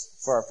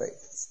basis for our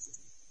faith.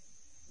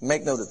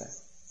 Make note of that.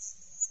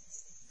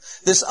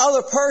 This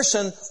other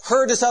person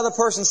heard this other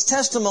person's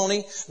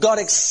testimony, got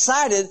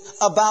excited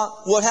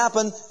about what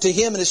happened to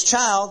him and his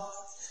child.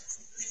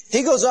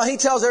 He goes on, he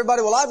tells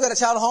everybody, well, I've got a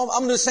child at home, I'm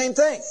going to do the same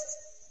thing.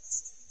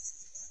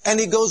 And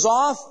he goes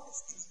off,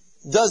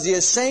 does the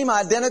same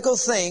identical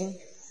thing,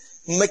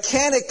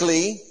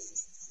 mechanically,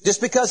 just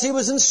because he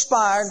was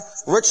inspired,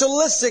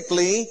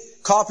 ritualistically,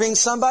 copying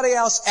somebody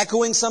else,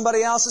 echoing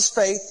somebody else's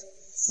faith,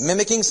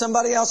 mimicking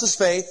somebody else's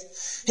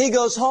faith. He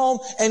goes home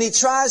and he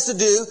tries to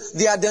do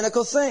the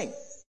identical thing.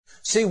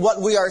 See,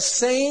 what we are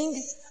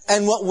saying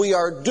and what we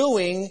are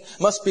doing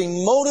must be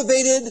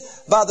motivated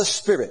by the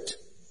Spirit.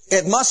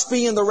 It must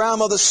be in the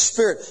realm of the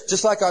Spirit,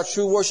 just like our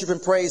true worship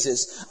and praise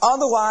is.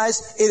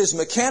 Otherwise, it is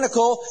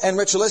mechanical and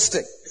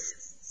ritualistic.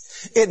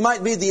 It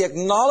might be the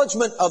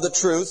acknowledgement of the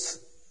truth,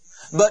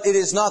 but it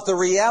is not the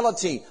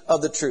reality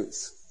of the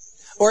truth.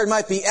 Or it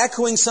might be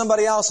echoing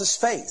somebody else's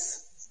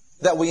faith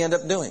that we end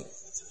up doing.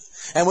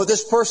 And what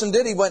this person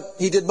did,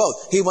 he did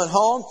both. He went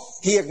home,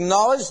 he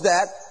acknowledged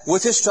that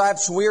with His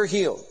stripes we are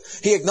healed.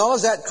 He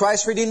acknowledged that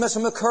Christ redeemed us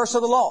from the curse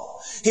of the law.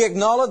 He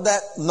acknowledged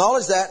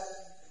that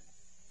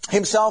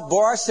Himself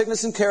bore our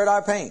sickness and carried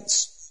our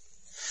pains.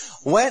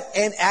 Went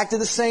and acted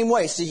the same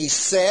way. See, he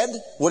said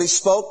what he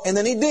spoke, and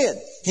then he did.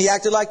 He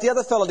acted like the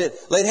other fellow did.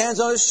 Laid hands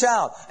on his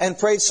child and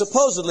prayed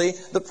supposedly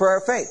the prayer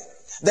of faith.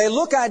 They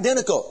look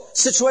identical.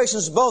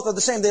 Situations both are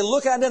the same. They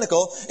look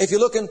identical if you're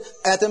looking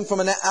at them from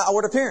an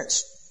outward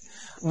appearance.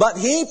 But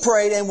he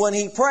prayed, and when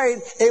he prayed,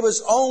 it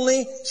was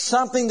only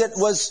something that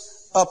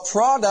was a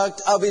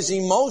product of his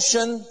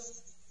emotion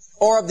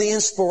or of the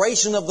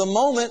inspiration of the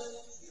moment.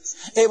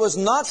 It was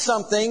not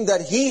something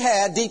that he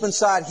had deep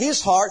inside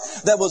his heart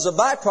that was a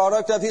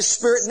byproduct of his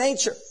spirit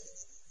nature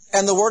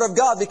and the Word of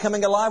God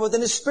becoming alive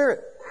within his spirit.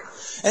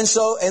 And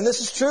so, and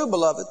this is true,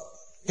 beloved,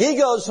 he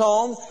goes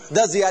home,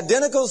 does the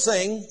identical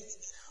thing.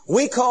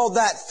 We call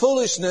that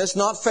foolishness,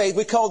 not faith.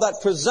 We call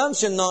that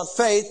presumption, not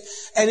faith.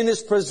 And in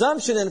his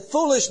presumption and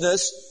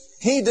foolishness,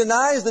 he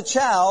denies the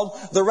child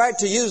the right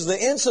to use the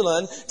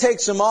insulin,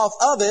 takes him off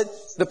of it.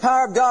 The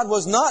power of God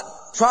was not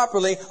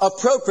properly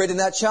appropriate in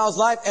that child's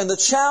life, and the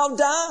child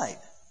died.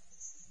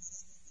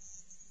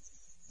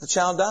 The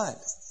child died.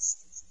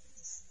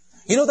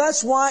 You know,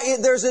 that's why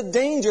there's a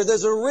danger,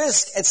 there's a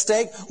risk at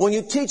stake when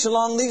you teach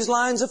along these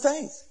lines of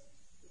faith.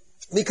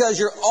 Because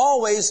you're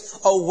always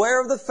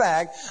aware of the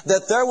fact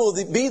that there will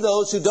be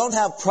those who don't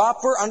have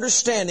proper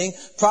understanding,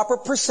 proper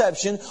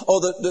perception, or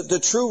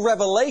the true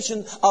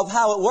revelation of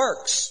how it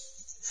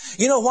works.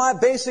 You know why?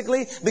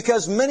 Basically,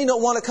 because many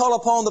don't want to call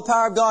upon the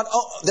power of God.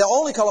 They'll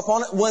only call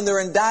upon it when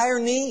they're in dire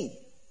need.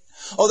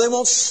 Or they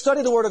won't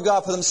study the Word of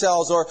God for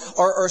themselves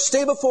or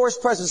stay before His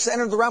presence,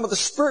 enter the realm of the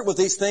Spirit with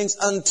these things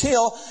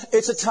until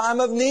it's a time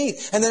of need.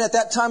 And then at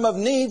that time of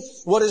need,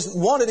 what is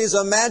wanted is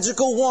a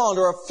magical wand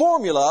or a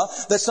formula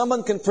that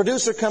someone can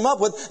produce or come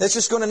up with that's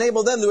just going to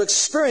enable them to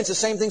experience the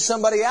same thing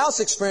somebody else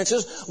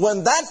experiences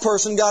when that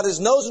person got his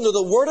nose into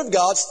the Word of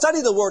God,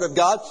 studied the Word of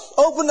God,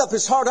 opened up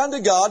his heart unto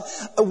God,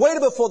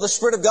 waited before the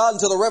Spirit of God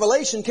until the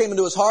revelation came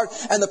into his heart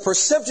and the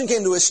perception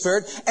came to his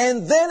spirit,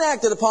 and then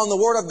acted upon the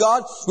Word of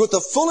God with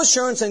the full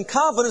assurance and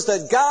confidence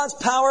that God's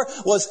power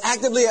was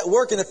actively at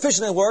work and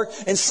efficiently at work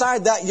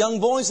inside that young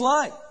boy's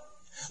life.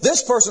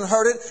 This person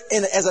heard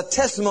it as a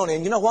testimony.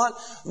 And you know what?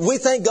 We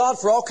thank God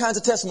for all kinds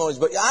of testimonies,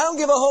 but I don't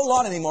give a whole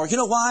lot anymore. You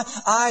know why?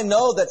 I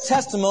know that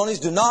testimonies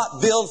do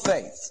not build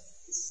faith.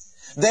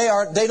 They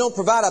don't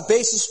provide a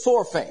basis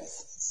for faith.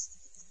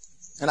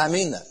 And I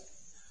mean that.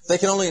 They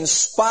can only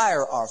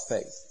inspire our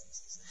faith.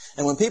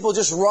 And when people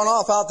just run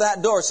off out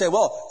that door and say,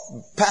 well,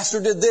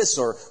 Pastor did this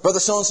or Brother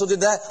so-and-so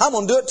did that, I'm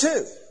going to do it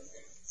too.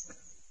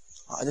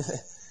 I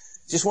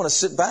just want to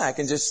sit back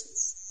and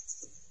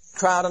just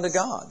cry out unto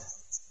God.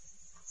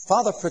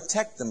 Father,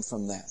 protect them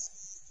from that.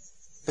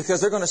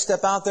 Because they're going to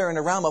step out there in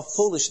the realm of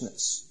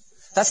foolishness.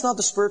 That's not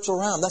the spiritual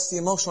realm. That's the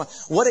emotional realm.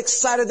 What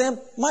excited them?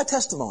 My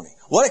testimony.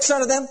 What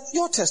excited them?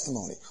 Your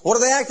testimony. What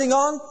are they acting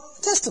on?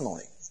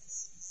 Testimony.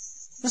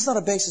 That's not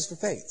a basis for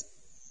faith.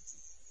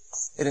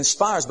 It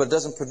inspires, but it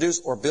doesn't produce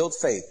or build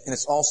faith. And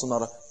it's also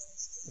not a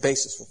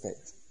basis for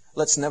faith.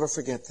 Let's never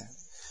forget that.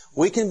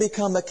 We can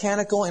become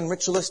mechanical and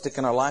ritualistic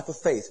in our life of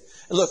faith.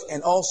 Look,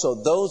 and also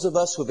those of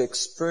us who have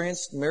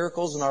experienced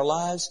miracles in our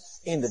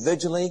lives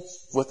individually,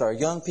 with our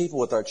young people,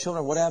 with our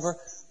children, whatever,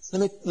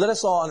 let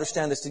us all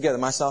understand this together,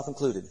 myself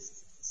included.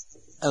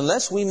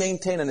 Unless we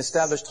maintain an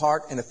established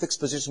heart and a fixed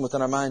position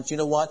within our minds, you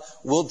know what?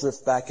 We'll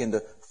drift back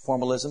into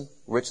formalism,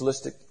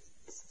 ritualistic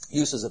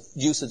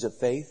usage of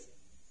faith,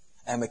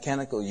 and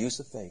mechanical use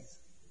of faith.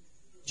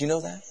 Do you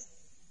know that?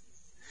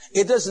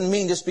 It doesn't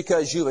mean just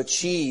because you've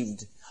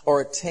achieved or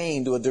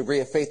attained to a degree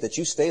of faith that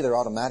you stay there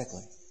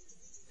automatically.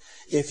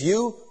 If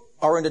you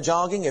are into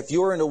jogging, if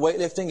you're into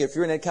weightlifting, if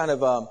you're in any kind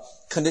of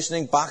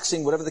conditioning,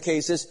 boxing, whatever the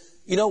case is,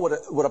 you know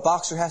what a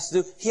boxer has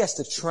to do? He has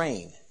to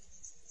train.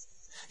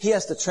 He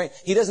has to train.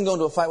 He doesn't go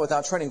into a fight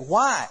without training.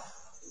 Why?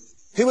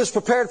 He was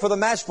prepared for the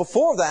match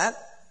before that.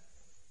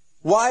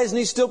 Why isn't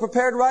he still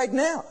prepared right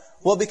now?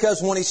 Well,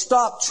 because when he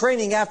stopped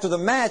training after the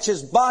match,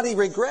 his body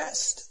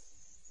regressed.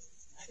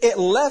 It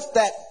left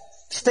that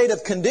state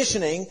of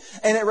conditioning,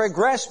 and it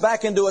regressed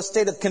back into a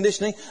state of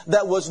conditioning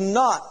that was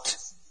not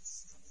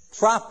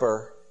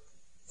proper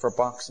for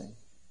boxing.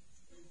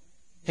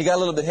 He got a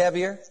little bit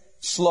heavier,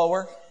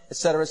 slower,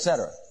 etc.,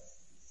 etc.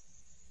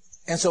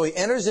 And so he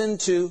enters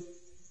into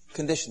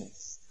conditioning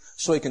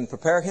so he can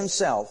prepare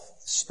himself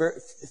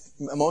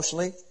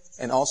emotionally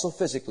and also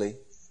physically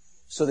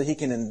so that he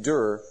can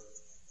endure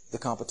the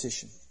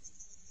competition.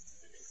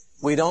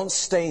 We don't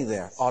stay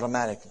there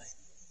automatically.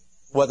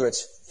 Whether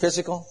it's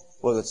physical,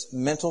 whether it's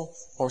mental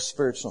or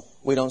spiritual,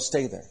 we don't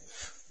stay there.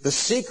 The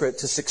secret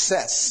to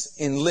success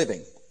in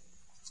living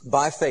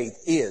by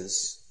faith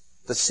is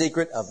the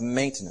secret of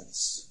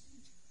maintenance.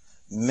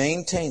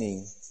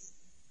 Maintaining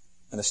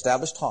an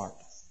established heart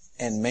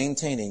and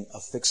maintaining a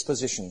fixed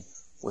position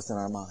within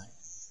our mind.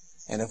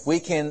 And if we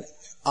can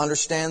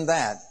understand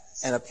that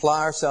and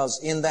apply ourselves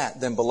in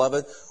that, then,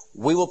 beloved,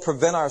 we will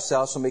prevent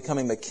ourselves from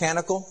becoming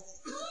mechanical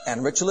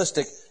and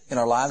ritualistic in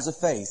our lives of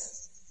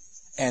faith.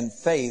 And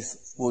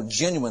faith will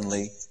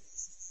genuinely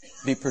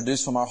be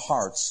produced from our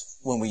hearts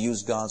when we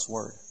use God's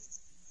Word.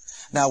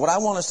 Now, what I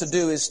want us to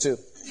do is to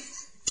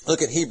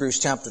look at Hebrews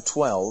chapter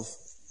 12.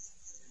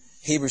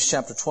 Hebrews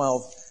chapter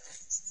 12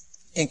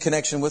 in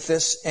connection with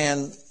this,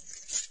 and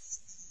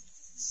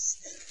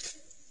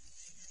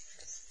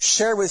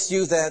share with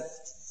you that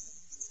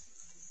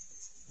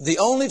the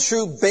only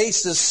true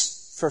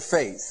basis for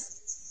faith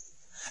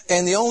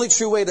and the only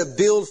true way to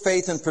build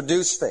faith and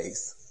produce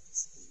faith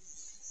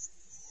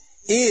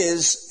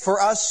is for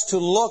us to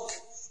look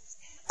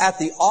at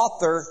the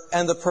author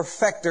and the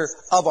perfecter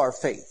of our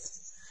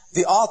faith.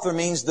 The author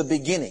means the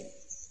beginning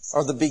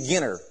or the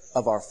beginner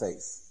of our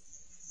faith.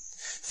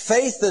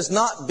 Faith does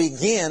not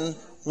begin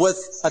with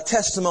a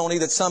testimony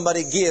that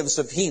somebody gives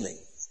of healing.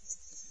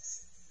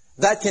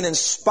 That can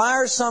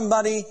inspire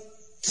somebody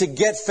to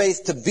get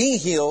faith to be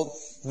healed,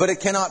 but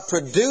it cannot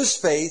produce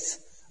faith,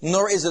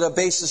 nor is it a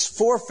basis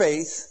for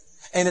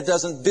faith, and it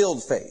doesn't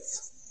build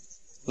faith.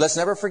 Let's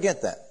never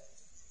forget that.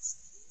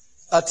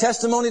 A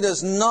testimony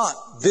does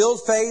not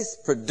build faith,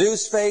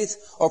 produce faith,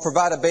 or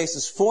provide a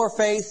basis for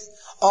faith.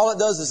 All it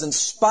does is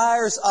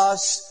inspires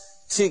us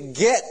to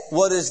get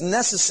what is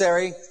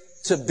necessary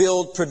to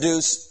build,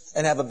 produce,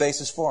 and have a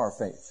basis for our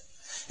faith.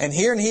 And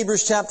here in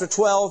Hebrews chapter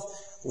 12,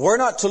 we're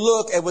not to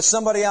look at what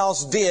somebody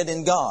else did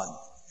in God.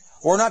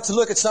 We're not to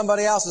look at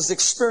somebody else's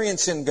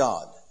experience in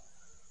God.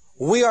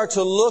 We are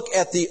to look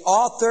at the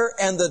author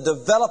and the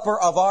developer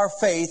of our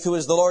faith, who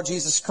is the Lord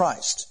Jesus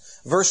Christ.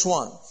 Verse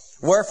 1.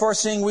 Wherefore,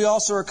 seeing we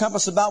also are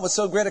compassed about with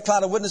so great a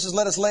cloud of witnesses,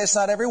 let us lay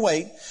aside every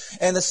weight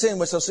and the sin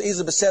which so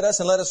easily beset us,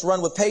 and let us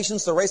run with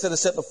patience the race that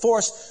is set before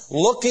us,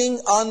 looking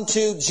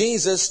unto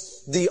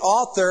Jesus, the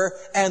author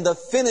and the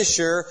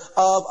finisher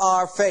of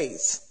our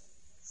faith,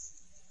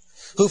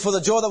 who for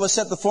the joy that was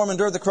set before him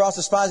endured the cross,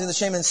 despising the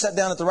shame, and sat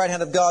down at the right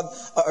hand of God,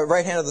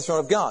 right hand of the throne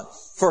of God.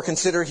 For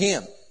consider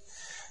Him.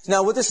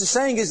 Now, what this is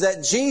saying is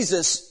that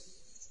Jesus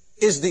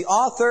is the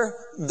author,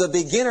 the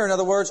beginner, in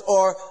other words,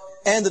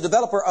 and the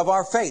developer of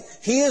our faith.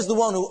 He is the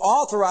one who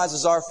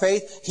authorizes our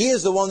faith. He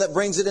is the one that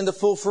brings it into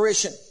full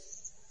fruition.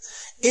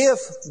 If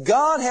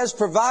God has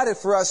provided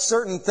for us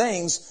certain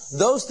things,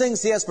 those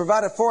things He has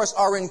provided for us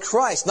are in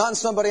Christ, not in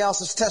somebody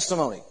else's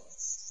testimony,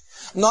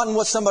 not in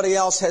what somebody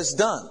else has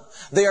done.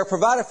 They are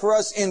provided for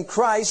us in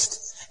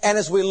Christ, and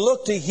as we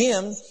look to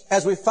Him,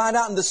 as we find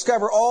out and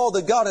discover all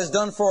that God has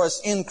done for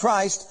us in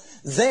Christ,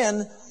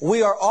 then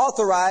we are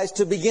authorized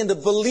to begin to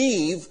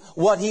believe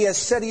what He has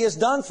said He has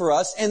done for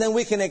us, and then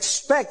we can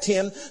expect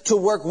Him to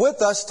work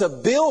with us to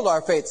build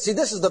our faith. See,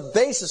 this is the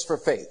basis for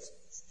faith.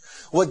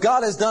 What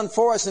God has done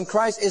for us in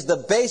Christ is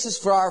the basis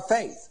for our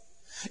faith.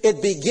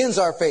 It begins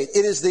our faith.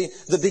 It is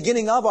the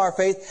beginning of our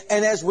faith,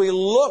 and as we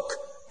look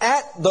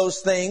at those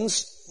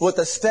things with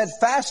a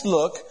steadfast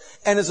look,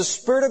 and as the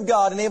Spirit of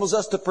God enables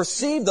us to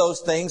perceive those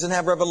things and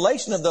have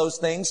revelation of those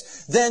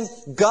things, then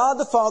God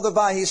the Father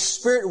by His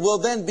Spirit will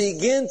then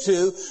begin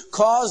to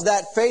cause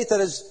that faith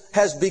that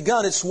has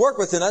begun its work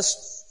within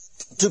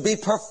us to be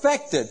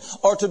perfected,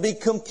 or to be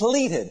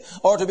completed,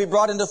 or to be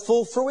brought into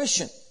full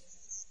fruition.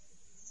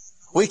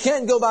 We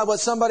can't go by what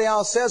somebody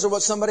else says or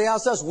what somebody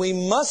else does. We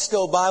must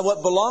go by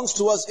what belongs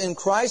to us in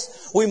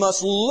Christ. We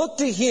must look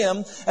to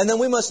Him, and then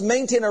we must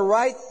maintain a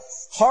right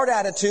heart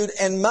attitude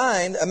and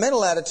mind, a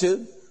mental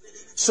attitude,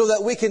 so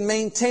that we can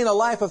maintain a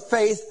life of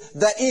faith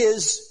that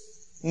is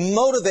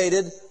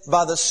motivated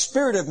by the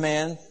spirit of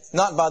man,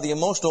 not by the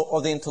emotional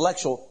or the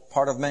intellectual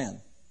part of man.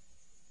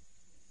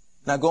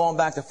 Now go on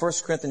back to 1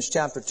 Corinthians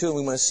chapter 2, and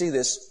we want to see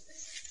this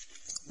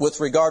with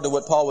regard to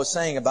what Paul was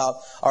saying about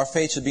our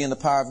faith should be in the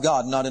power of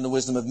God, not in the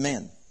wisdom of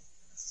men.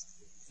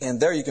 And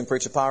there you can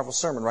preach a powerful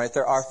sermon right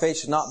there. Our faith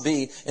should not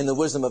be in the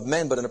wisdom of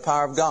men, but in the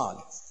power of God.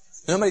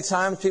 You know how many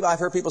times I've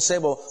heard people say,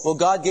 well,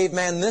 God gave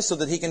man this so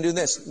that he can do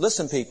this.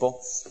 Listen,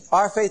 people,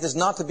 our faith is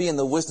not to be in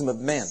the wisdom of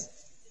men.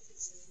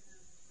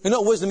 You know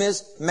what wisdom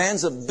is?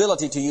 Man's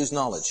ability to use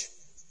knowledge.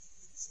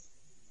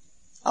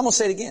 I'm going to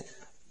say it again.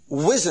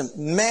 Wisdom,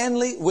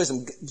 manly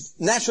wisdom,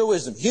 natural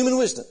wisdom, human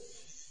wisdom,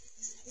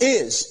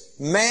 is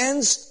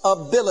man's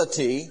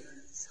ability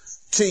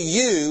to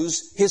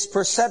use his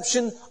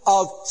perception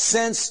of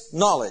sense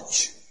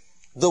knowledge.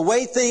 The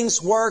way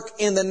things work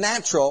in the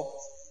natural,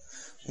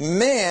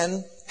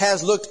 man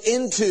has looked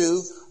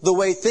into the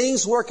way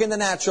things work in the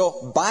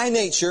natural by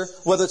nature,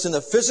 whether it's in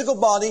the physical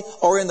body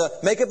or in the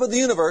makeup of the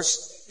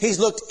universe. He's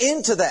looked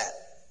into that.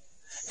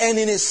 And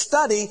in his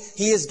study,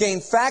 he has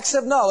gained facts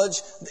of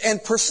knowledge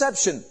and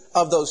perception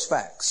of those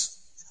facts.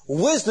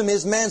 Wisdom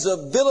is man's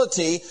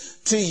ability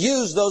to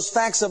use those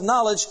facts of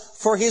knowledge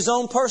for his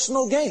own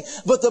personal gain.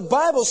 But the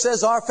Bible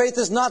says our faith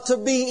is not to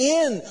be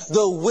in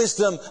the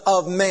wisdom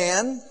of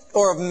man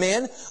or of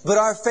men, but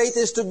our faith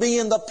is to be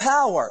in the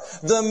power,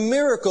 the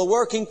miracle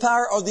working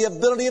power or the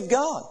ability of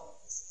God.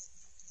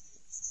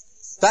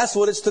 That's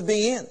what it's to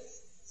be in.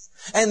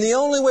 And the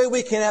only way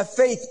we can have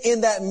faith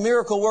in that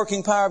miracle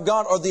working power of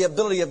God or the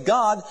ability of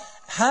God,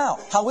 how?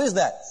 How is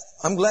that?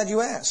 I'm glad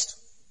you asked.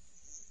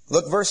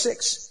 Look, verse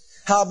 6.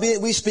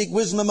 Howbeit we speak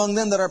wisdom among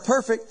them that are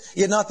perfect,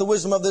 yet not the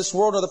wisdom of this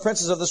world or the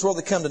princes of this world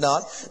that come to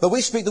naught. But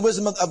we speak the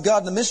wisdom of God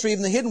in the mystery,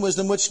 even the hidden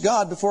wisdom which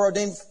God before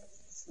ordained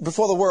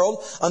before the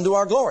world unto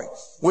our glory,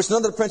 which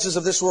none of the princes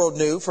of this world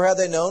knew, for had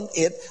they known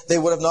it, they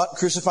would have not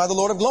crucified the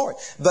Lord of glory.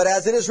 But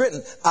as it is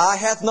written, eye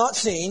hath not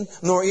seen,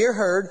 nor ear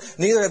heard,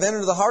 neither have entered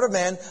into the heart of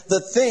man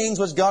the things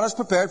which God has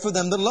prepared for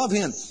them that love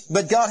Him.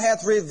 But God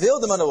hath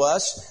revealed them unto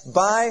us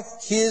by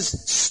His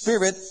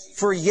Spirit,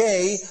 for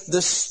yea,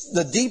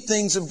 the deep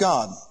things of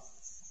God.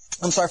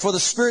 For the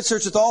Spirit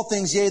searcheth all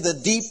things, yea, the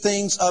deep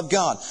things of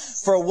God.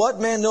 For what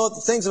man knoweth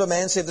the things of a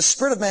man, save the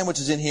Spirit of man which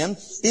is in him?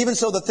 Even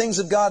so the things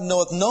of God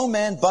knoweth no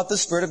man but the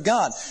Spirit of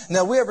God.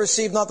 Now we have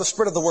received not the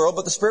Spirit of the world,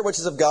 but the Spirit which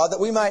is of God, that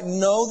we might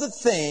know the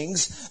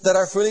things that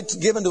are freely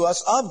given to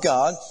us of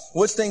God,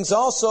 which things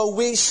also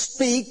we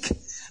speak,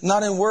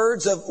 not in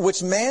words of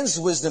which man's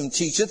wisdom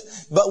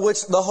teacheth, but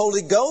which the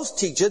Holy Ghost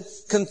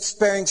teacheth,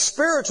 comparing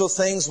spiritual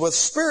things with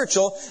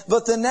spiritual.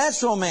 But the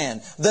natural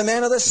man, the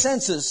man of the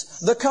senses,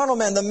 the carnal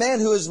man, the man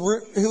who is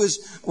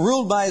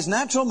ruled by his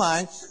natural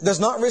mind, does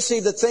not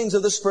receive the things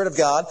of the Spirit of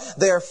God.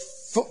 They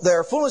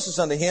are foolishness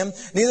unto him,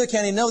 neither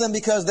can he know them,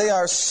 because they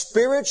are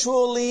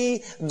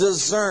spiritually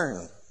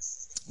discerned.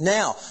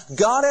 Now,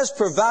 God has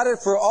provided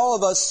for all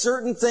of us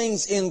certain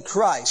things in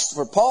Christ.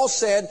 For Paul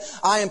said,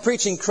 I am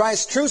preaching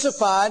Christ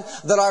crucified,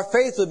 that our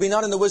faith would be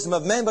not in the wisdom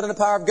of men, but in the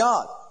power of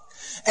God.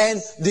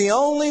 And the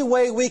only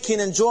way we can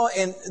enjoy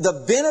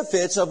the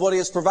benefits of what He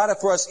has provided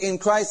for us in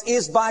Christ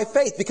is by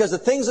faith, because the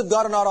things of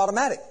God are not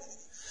automatic.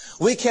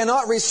 We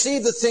cannot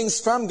receive the things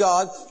from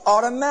God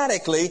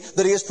automatically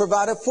that He has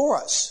provided for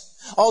us.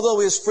 Although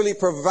He has freely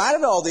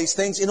provided all these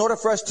things, in order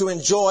for us to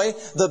enjoy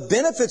the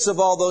benefits of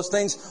all those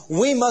things,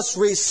 we must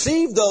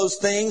receive those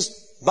things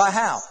by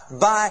how?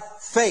 By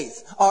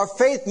faith. Our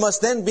faith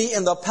must then be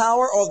in the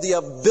power or the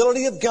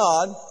ability of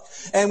God,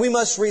 and we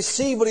must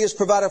receive what He has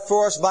provided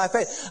for us by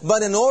faith.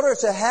 But in order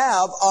to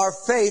have our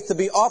faith to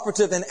be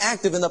operative and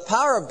active in the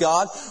power of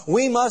God,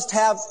 we must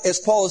have, as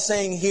Paul is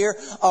saying here,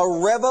 a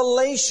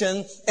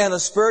revelation and a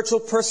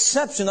spiritual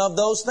perception of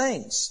those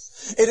things.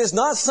 It is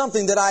not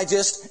something that I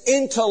just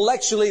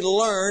intellectually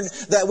learned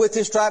that with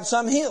His stripes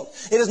I'm healed.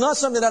 It is not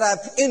something that I've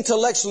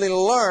intellectually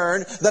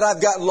learned that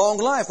I've got long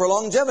life or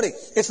longevity.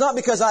 It's not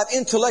because I've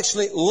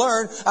intellectually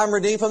learned I'm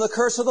redeemed from the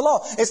curse of the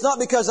law. It's not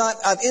because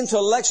I've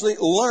intellectually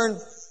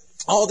learned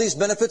all these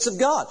benefits of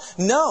God.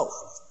 No.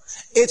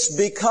 It's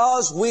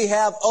because we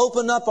have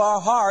opened up our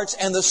hearts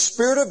and the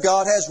Spirit of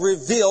God has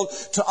revealed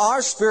to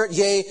our spirit,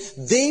 yea,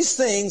 these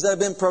things that have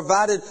been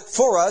provided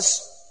for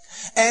us.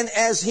 And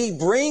as He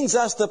brings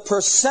us the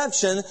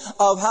perception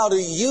of how to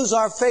use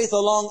our faith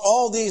along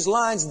all these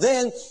lines,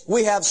 then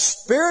we have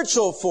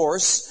spiritual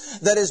force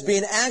that is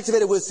being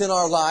activated within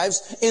our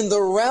lives in the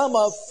realm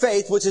of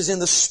faith, which is in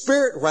the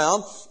spirit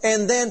realm.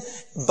 And then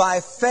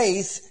by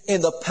faith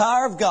in the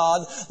power of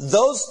God,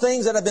 those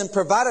things that have been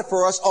provided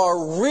for us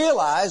are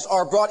realized,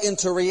 are brought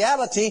into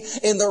reality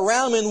in the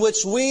realm in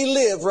which we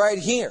live right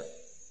here.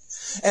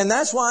 And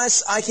that's why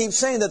I keep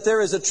saying that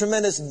there is a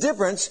tremendous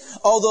difference.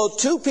 Although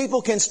two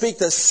people can speak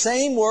the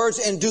same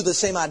words and do the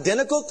same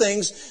identical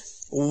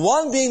things,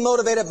 one being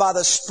motivated by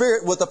the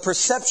Spirit with a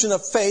perception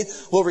of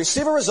faith will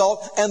receive a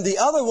result, and the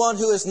other one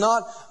who is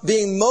not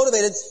being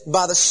motivated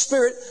by the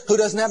Spirit, who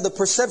doesn't have the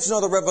perception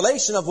or the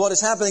revelation of what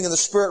is happening in the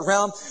Spirit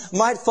realm,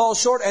 might fall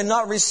short and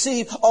not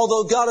receive,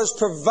 although God has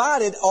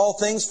provided all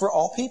things for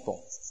all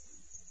people.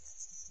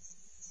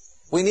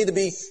 We need to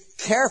be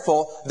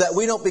careful that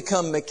we don't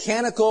become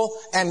mechanical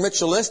and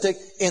ritualistic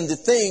in the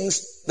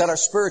things that are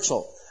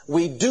spiritual.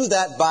 We do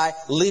that by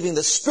leaving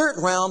the spirit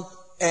realm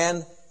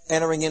and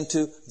entering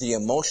into the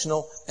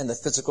emotional and the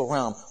physical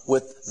realm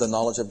with the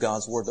knowledge of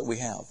God's Word that we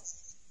have.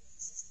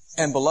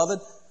 And beloved,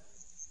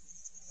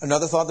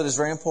 another thought that is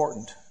very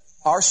important.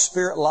 Our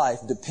spirit life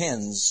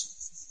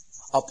depends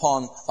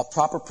upon a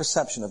proper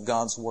perception of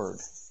God's Word.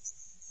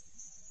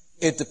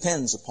 It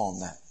depends upon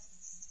that.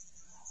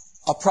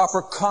 A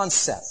proper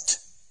concept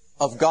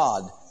of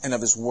God and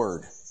of His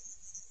Word.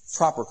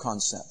 Proper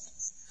concept.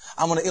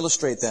 I'm going to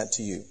illustrate that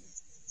to you.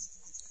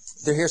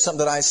 Here's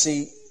something that I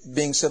see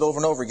being said over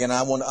and over again.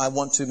 I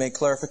want to make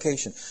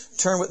clarification.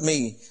 Turn with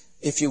me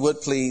if you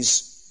would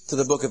please, to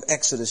the book of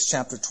Exodus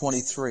chapter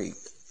 23.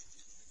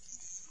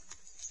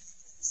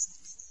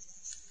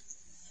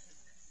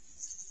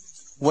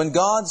 When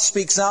God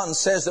speaks out and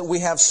says that we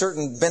have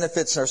certain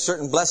benefits or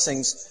certain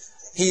blessings,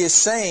 He is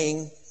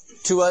saying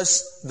to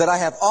us that I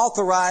have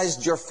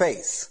authorized your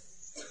faith.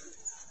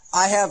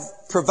 I have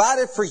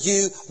provided for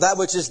you that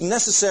which is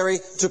necessary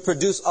to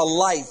produce a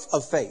life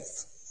of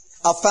faith.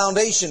 A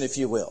foundation, if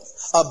you will.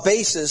 A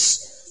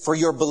basis for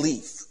your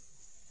belief.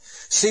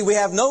 See, we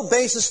have no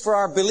basis for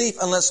our belief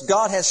unless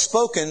God has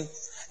spoken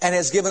and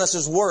has given us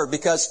His Word,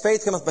 because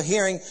faith cometh by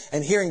hearing,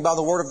 and hearing by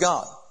the Word of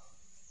God.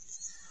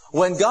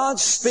 When God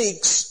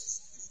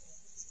speaks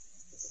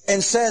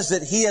and says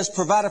that He has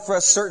provided for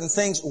us certain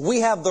things, we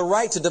have the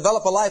right to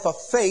develop a life of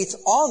faith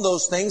on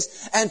those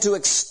things and to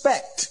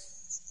expect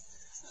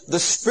the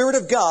Spirit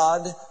of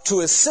God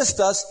to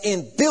assist us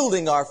in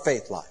building our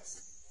faith life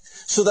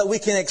so that we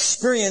can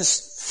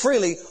experience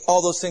freely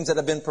all those things that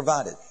have been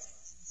provided.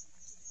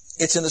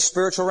 It's in the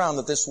spiritual realm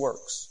that this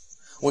works,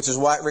 which is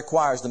why it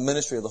requires the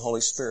ministry of the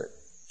Holy Spirit.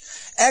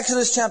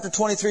 Exodus chapter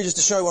 23, just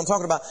to show you what I'm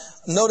talking about.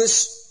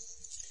 Notice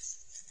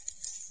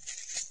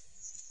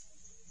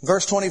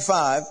verse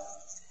 25,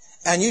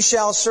 and you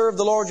shall serve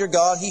the Lord your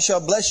God. He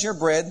shall bless your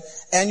bread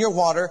and your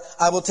water.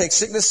 I will take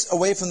sickness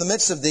away from the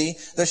midst of thee.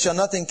 There shall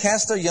nothing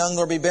cast their young,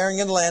 nor be bearing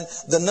in the land.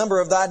 The number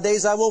of thy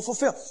days I will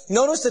fulfill.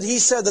 Notice that He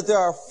said that there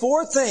are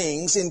 4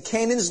 things in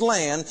Canaan's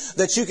land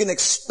that you can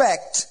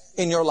expect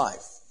in your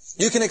life.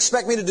 You can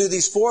expect me to do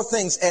these 4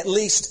 things at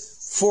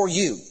least for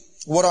you.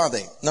 What are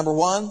they? Number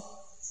 1,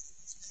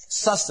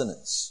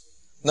 sustenance.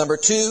 Number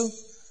 2,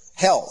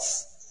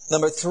 health.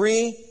 Number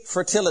 3,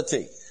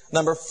 fertility.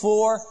 Number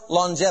 4,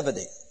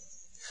 longevity.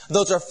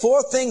 Those are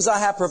 4 things I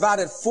have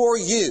provided for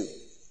you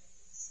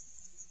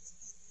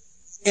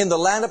in the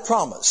land of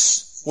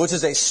promise, which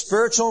is a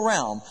spiritual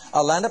realm,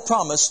 a land of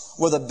promise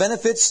where the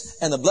benefits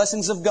and the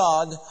blessings of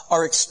God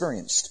are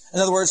experienced. In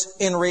other words,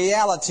 in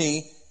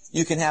reality,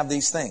 you can have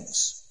these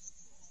things.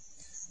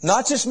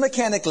 Not just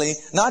mechanically,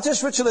 not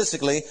just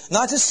ritualistically,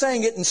 not just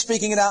saying it and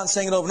speaking it out and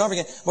saying it over and over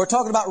again. We're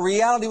talking about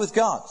reality with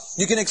God.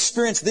 You can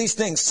experience these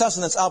things.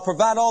 Sustenance. I'll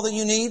provide all that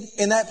you need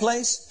in that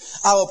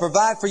place. I will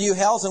provide for you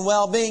health and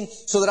well-being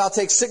so that I'll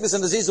take sickness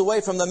and disease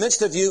away from the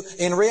midst of you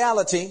in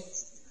reality.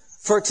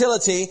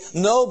 Fertility.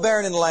 No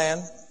barren in the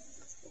land.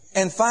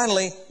 And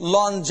finally,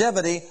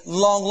 longevity,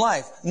 long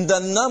life.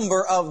 The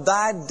number of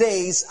thy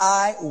days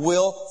I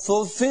will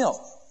fulfill.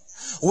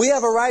 We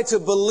have a right to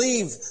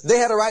believe, they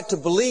had a right to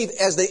believe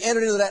as they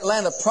entered into that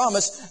land of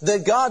promise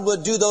that God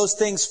would do those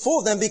things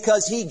for them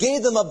because He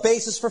gave them a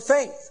basis for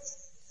faith.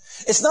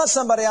 It's not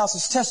somebody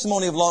else's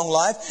testimony of long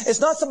life. It's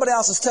not somebody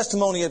else's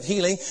testimony of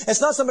healing. It's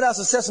not somebody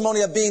else's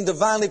testimony of being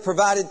divinely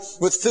provided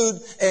with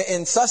food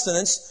and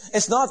sustenance.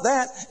 It's not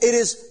that. It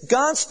is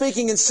God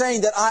speaking and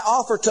saying that I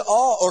offer to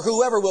all or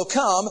whoever will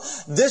come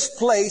this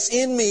place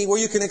in me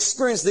where you can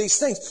experience these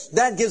things.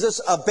 That gives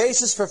us a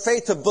basis for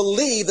faith to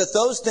believe that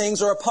those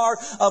things are a part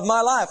of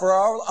my life or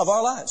of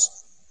our lives.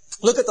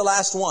 Look at the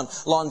last one,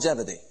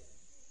 longevity.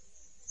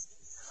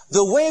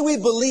 The way we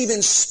believe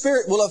in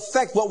spirit will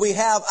affect what we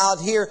have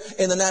out here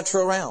in the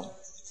natural realm.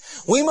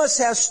 We must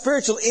have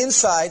spiritual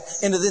insight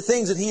into the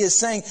things that He is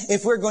saying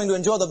if we're going to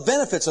enjoy the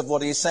benefits of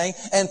what He is saying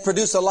and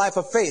produce a life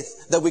of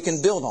faith that we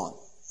can build on.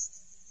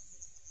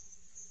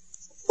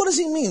 What does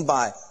He mean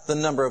by the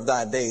number of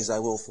thy days I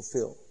will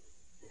fulfill?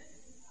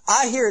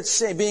 I hear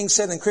it being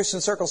said in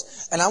Christian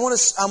circles, and I'm going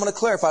to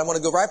clarify. I want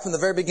to go right from the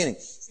very beginning.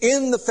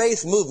 In the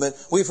faith movement,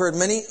 we've heard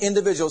many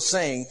individuals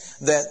saying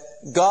that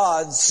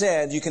God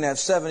said you can have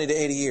 70 to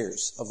 80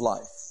 years of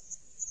life.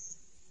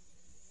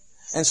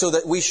 And so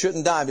that we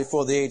shouldn't die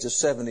before the age of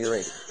 70 or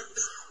 80.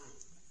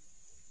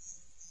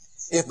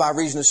 If by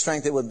reason of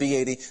strength it would be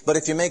 80, but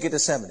if you make it to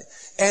 70.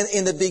 And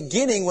in the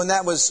beginning when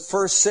that was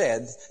first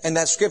said, and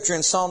that scripture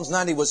in Psalms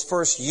 90 was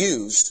first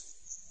used,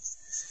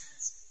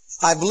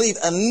 I believe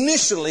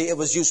initially it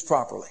was used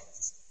properly.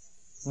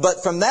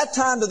 But from that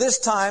time to this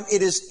time,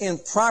 it is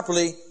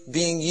improperly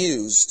being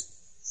used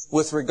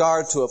with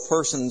regard to a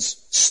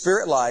person's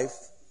spirit life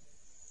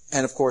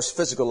and, of course,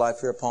 physical life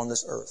here upon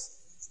this earth.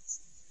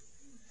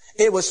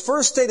 It was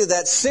first stated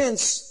that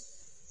since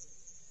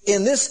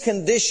in this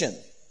condition,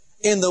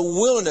 in the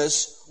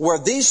wilderness, where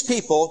these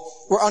people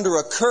were under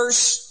a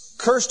curse,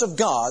 cursed of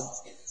God,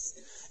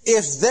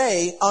 if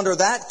they, under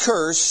that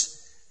curse,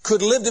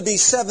 could live to be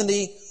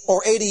 70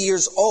 or 80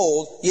 years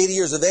old, 80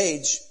 years of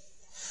age,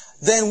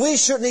 then we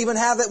shouldn't even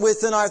have it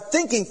within our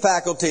thinking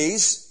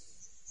faculties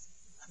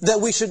that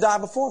we should die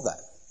before that.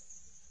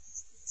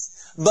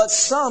 But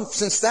some,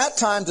 since that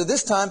time to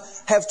this time,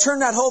 have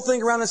turned that whole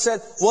thing around and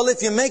said, well,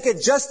 if you make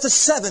it just to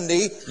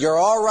 70, you're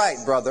all right,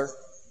 brother.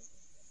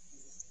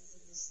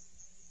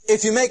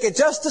 If you make it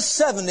just to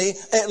 70,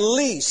 at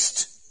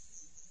least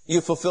you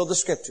fulfill the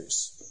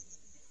Scriptures.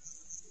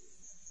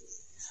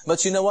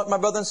 But you know what, my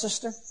brother and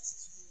sister?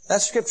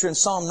 That Scripture in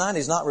Psalm 90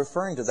 is not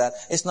referring to that.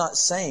 It's not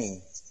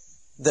saying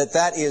that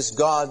that is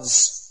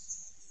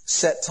God's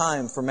set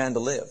time for man to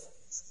live.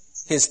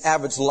 His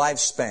average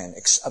lifespan,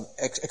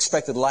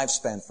 expected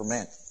lifespan for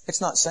man. It's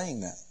not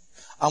saying that.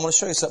 I want to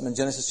show you something in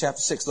Genesis chapter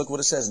 6. Look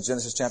what it says in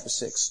Genesis chapter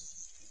 6.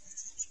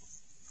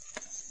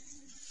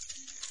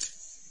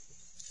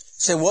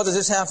 Say, what does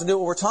this have to do with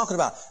what we're talking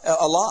about?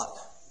 A lot.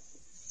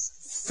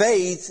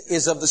 Faith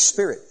is of the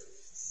Spirit.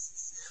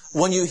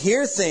 When you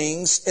hear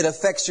things, it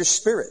affects your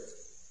spirit.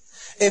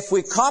 If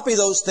we copy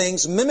those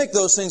things, mimic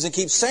those things, and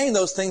keep saying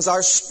those things,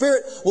 our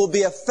spirit will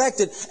be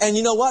affected. And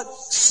you know what?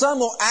 Some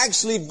will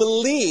actually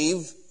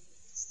believe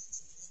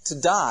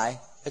to die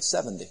at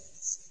 70.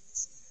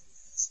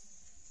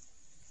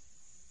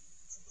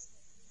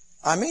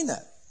 I mean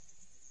that.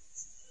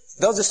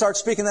 They'll just start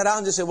speaking that out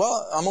and just say,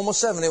 well, I'm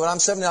almost 70. When I'm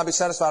 70, I'll be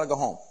satisfied. I'll go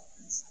home.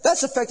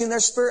 That's affecting their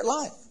spirit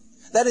life.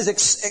 That is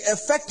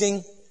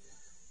affecting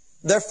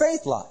their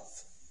faith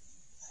life.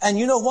 And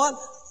you know what?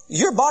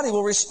 Your body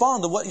will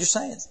respond to what you're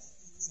saying.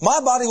 My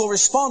body will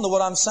respond to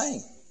what I'm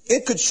saying.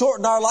 It could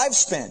shorten our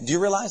lifespan. Do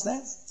you realize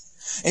that?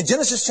 In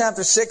Genesis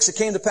chapter 6, it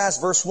came to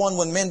pass, verse 1,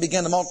 when men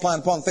began to multiply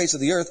upon the face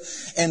of the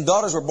earth, and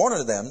daughters were born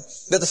unto them,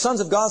 that the sons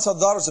of God saw the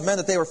daughters of men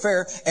that they were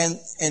fair, and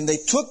they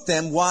took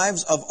them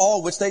wives of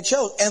all which they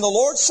chose. And the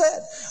Lord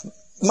said,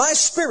 my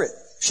spirit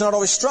shall not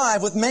always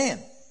strive with man,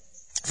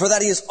 for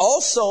that he is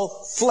also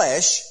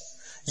flesh,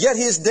 yet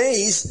his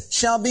days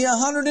shall be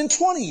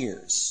 120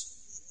 years.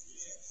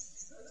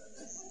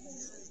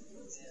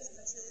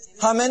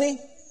 How many?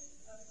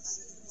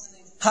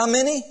 How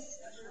many?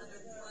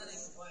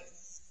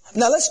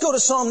 Now let's go to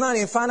Psalm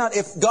 90 and find out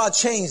if God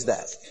changed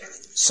that.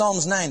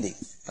 Psalms 90.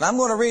 And I'm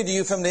going to read to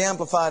you from the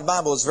Amplified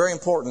Bible. It's very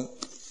important.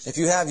 If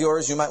you have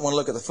yours, you might want to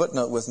look at the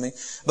footnote with me.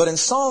 But in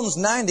Psalms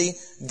 90,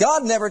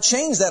 God never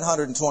changed that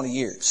 120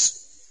 years.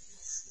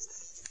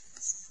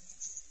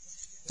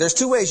 There's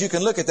two ways you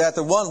can look at that.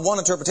 The one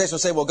interpretation will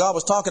say, well, God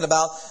was talking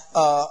about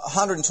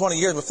 120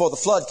 years before the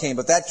flood came,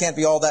 but that can't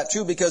be all that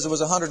true because it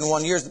was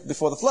 101 years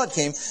before the flood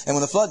came, and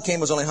when the flood came, it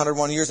was only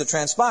 101 years that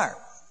transpired.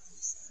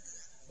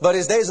 But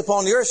his days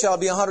upon the earth shall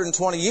be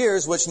 120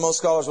 years, which most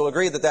scholars will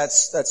agree that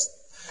that's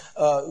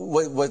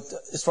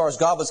as far as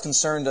God was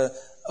concerned, a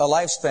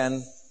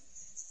lifespan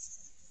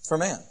for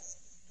man.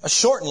 A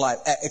shortened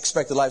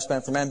expected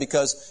lifespan for man,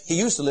 because he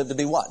used to live to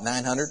be what?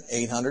 900,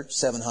 800,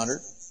 700?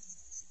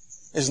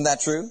 Isn't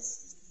that true?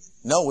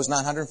 No, it was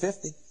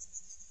 950.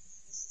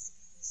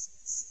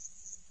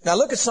 Now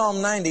look at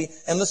Psalm 90,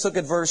 and let's look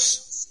at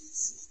verse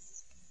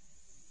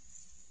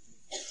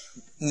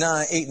 8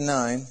 and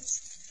 9.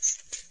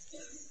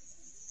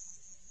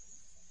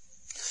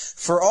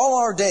 For all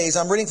our days,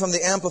 I'm reading from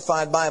the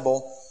Amplified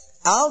Bible,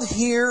 out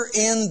here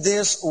in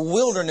this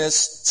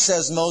wilderness,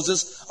 says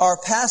Moses, are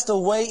passed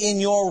away in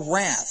your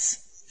wrath.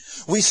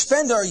 We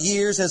spend our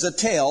years as a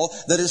tale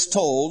that is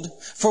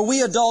told, for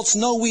we adults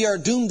know we are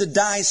doomed to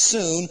die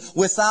soon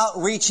without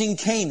reaching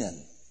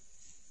Canaan.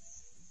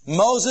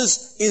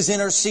 Moses is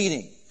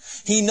interceding.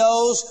 He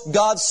knows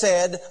God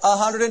said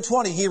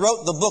 120. He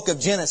wrote the book of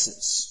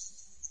Genesis.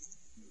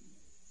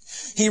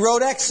 He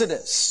wrote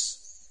Exodus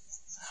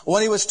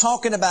when he was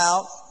talking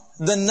about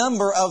the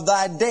number of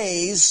thy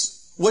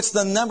days, which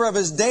the number of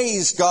his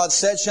days, God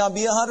said, shall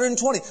be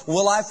 120.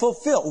 Will I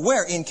fulfill?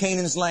 Where? In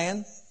Canaan's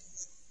land.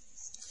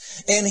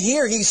 And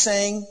here he's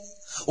saying,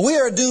 we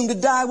are doomed to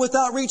die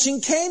without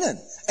reaching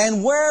Canaan.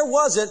 And where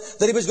was it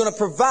that he was going to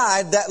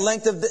provide that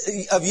length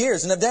of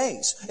years and of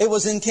days? It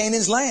was in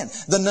Canaan's land.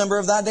 The number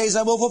of thy days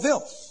I will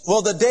fulfill.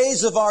 Well, the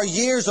days of our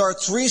years are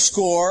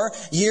 70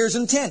 years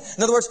and 10.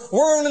 In other words,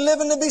 we're only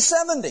living to be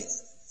 70.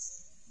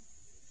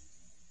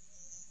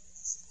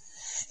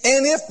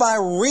 And if by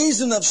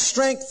reason of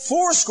strength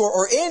 80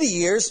 or 80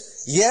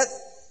 years, yet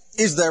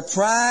is their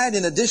pride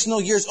in additional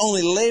years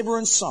only labor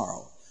and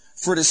sorrow.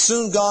 For it is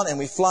soon gone and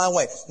we fly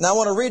away. Now I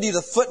want to read you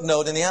the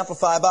footnote in the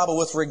Amplified Bible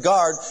with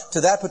regard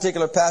to that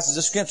particular passage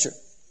of Scripture.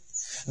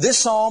 This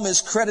psalm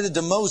is credited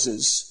to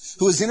Moses,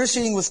 who is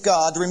interceding with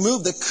God to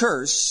remove the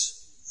curse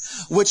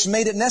which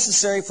made it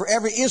necessary for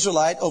every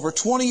Israelite over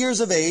 20 years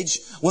of age,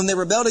 when they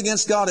rebelled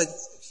against God at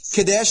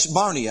Kadesh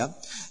Barnea,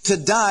 to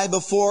die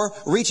before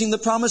reaching the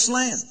promised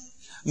land.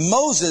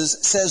 Moses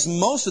says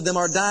most of them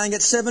are dying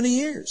at 70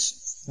 years.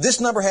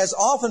 This number has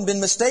often been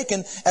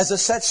mistaken as a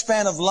set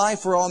span of life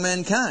for all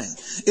mankind.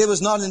 It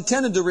was not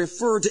intended to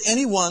refer to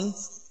anyone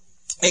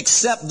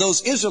except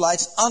those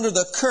Israelites under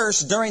the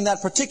curse during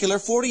that particular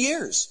 40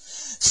 years.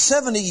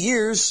 70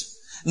 years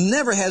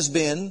never has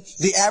been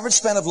the average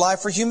span of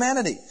life for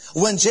humanity.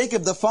 When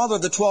Jacob, the father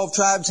of the 12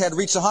 tribes, had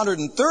reached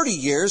 130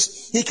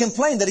 years, he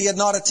complained that he had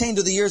not attained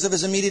to the years of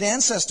his immediate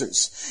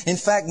ancestors. In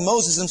fact,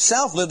 Moses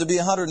himself lived to be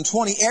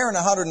 120, Aaron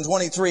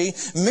 123,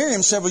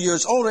 Miriam several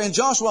years older, and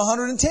Joshua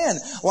 110.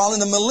 While in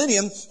the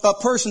millennium, a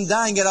person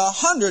dying at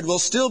 100 will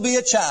still be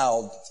a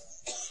child.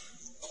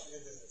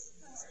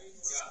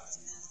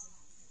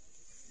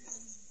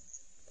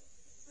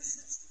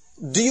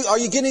 Are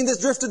you getting the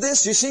drift of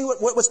this? Do you see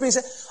what's being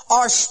said?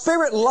 Our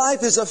spirit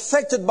life is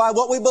affected by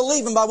what we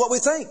believe and by what we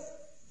think.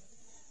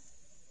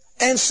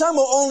 And some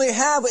will only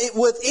have it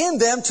within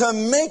them to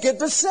make it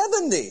to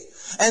 70.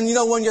 And you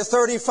know, when you're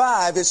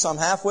 35, it's some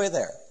halfway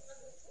there.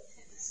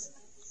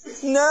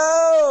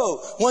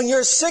 No! When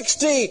you're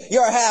 60,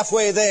 you're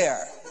halfway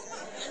there.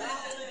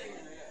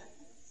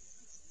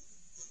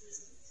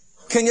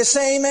 Can you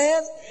say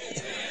amen?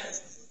 Amen.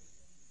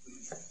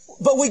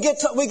 But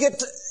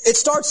it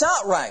starts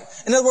out right.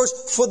 In other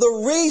words, for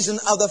the reason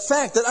of the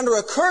fact that under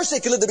a curse they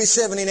could live to be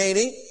 70 and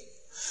 80.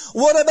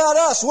 What about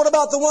us? What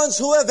about the ones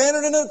who have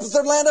entered into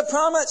the land of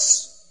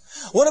promise?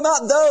 What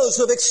about those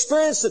who have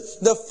experienced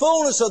the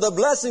fullness of the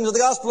blessings of the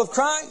gospel of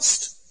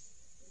Christ?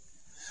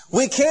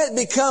 We can't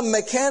become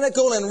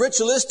mechanical and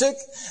ritualistic,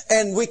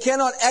 and we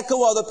cannot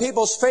echo other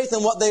people's faith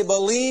in what they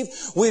believe.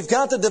 We've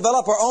got to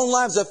develop our own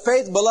lives of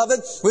faith,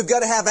 beloved. We've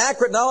got to have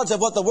accurate knowledge of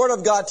what the Word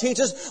of God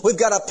teaches. We've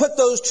got to put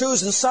those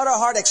truths inside our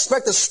heart,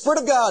 expect the Spirit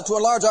of God to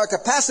enlarge our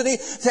capacity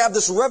to have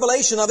this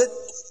revelation of it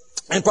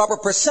and proper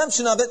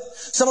perception of it.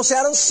 Some will say,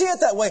 I don't see it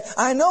that way.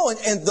 I know,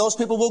 and those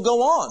people will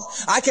go on.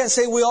 I can't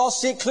say we all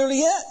see it clearly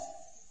yet.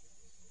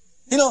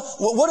 You know,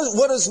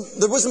 what does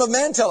the wisdom of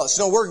man tell us?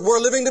 You know, we're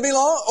living to be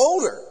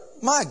older.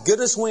 My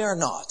goodness, we are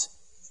not.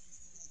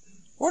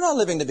 We're not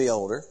living to be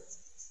older.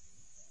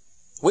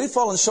 We've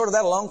fallen short of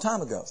that a long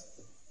time ago.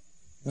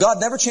 God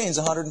never changed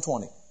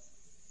 120.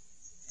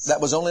 That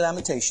was only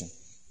lamentation.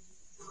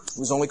 He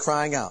was only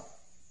crying out.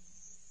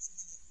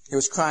 He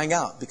was crying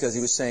out because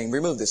He was saying,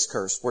 remove this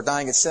curse. We're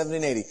dying at 70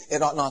 and 80.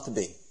 It ought not to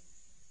be.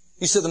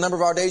 You said the number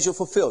of our days you'll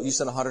fulfill. You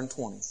said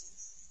 120.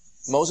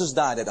 Moses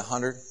died at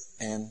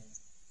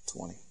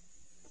 120.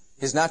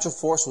 His natural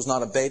force was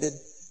not abated.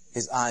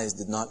 His eyes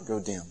did not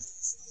grow dim.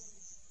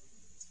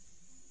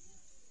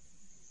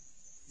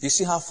 Do you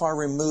see how far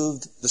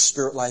removed the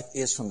spirit life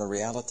is from the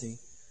reality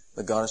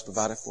that God has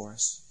provided for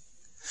us?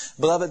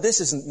 Beloved,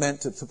 this isn't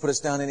meant to put us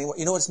down anywhere.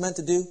 You know what it's meant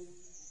to do?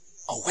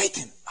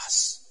 Awaken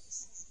us.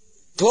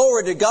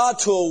 Glory to God,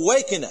 to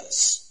awaken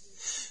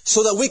us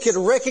so that we can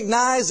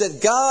recognize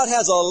that God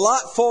has a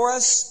lot for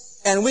us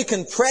and we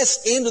can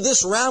press into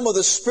this realm of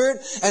the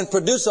Spirit and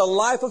produce a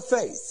life of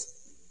faith.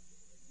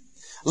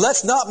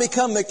 Let's not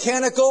become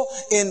mechanical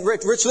and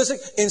ritualistic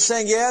in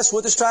saying, yes,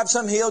 with the stripes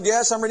I'm healed.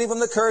 Yes, I'm redeemed from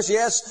the curse.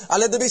 Yes, I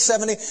live to be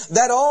 70.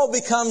 That all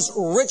becomes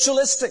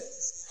ritualistic.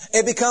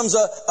 It becomes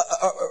a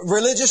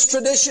religious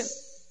tradition.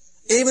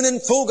 Even in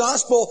full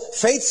gospel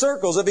faith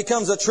circles, it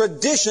becomes a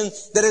tradition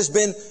that has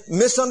been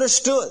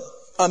misunderstood,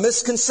 a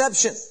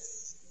misconception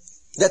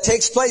that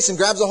takes place and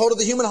grabs a hold of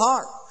the human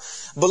heart.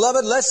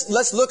 Beloved,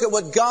 let's look at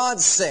what God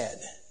said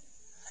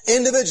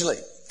individually,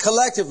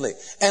 collectively,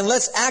 and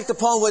let's act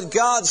upon what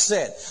God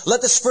said.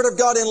 Let the Spirit of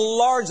God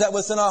enlarge that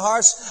within our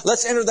hearts.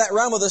 Let's enter that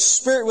realm of the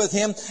Spirit with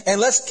Him,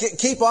 and let's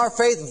keep our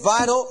faith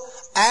vital,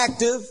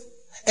 active,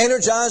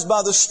 energized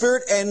by the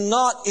Spirit, and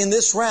not in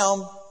this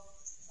realm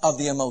of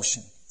the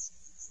emotion.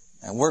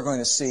 And we're going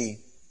to see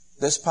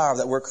this power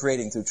that we're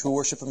creating through true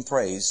worship and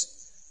praise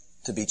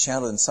to be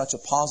channeled in such a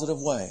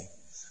positive way.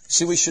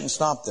 See, we shouldn't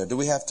stop there. Do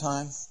we have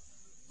time?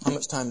 How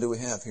much time do we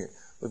have here?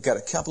 We've got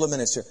a couple of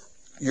minutes here.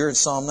 You're in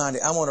Psalm 90.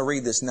 I want to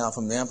read this now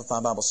from the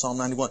Amplified Bible, Psalm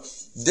 91.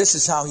 This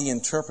is how he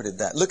interpreted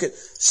that. Look at,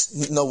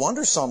 no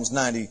wonder Psalms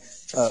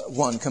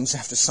 91 comes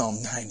after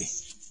Psalm 90.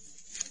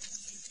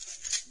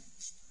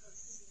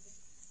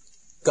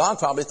 God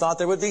probably thought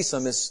there would be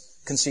some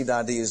misconceived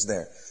ideas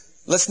there.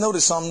 Let's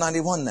notice Psalm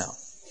 91 now.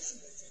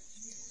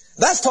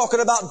 That's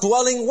talking about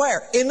dwelling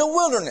where? In the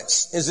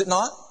wilderness, is it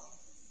not?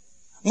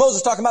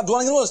 Moses talking about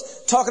dwelling in the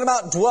wilderness, talking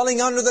about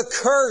dwelling under the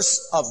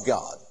curse of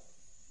God,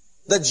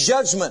 the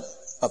judgment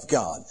of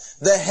God,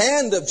 the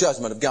hand of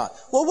judgment of God.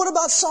 Well, what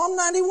about Psalm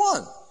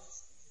 91?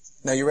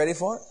 Now, you ready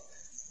for it?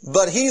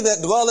 But he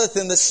that dwelleth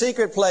in the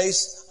secret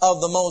place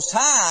of the Most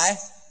High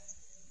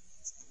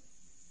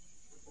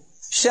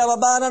shall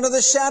abide under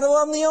the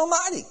shadow of the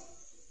Almighty.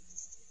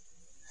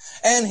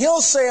 And he'll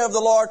say of the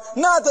Lord,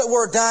 not that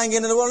we're dying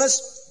in the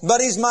wilderness,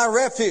 but He's my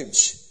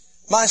refuge,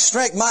 my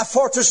strength, my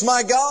fortress,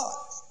 my God.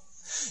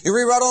 You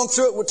read right on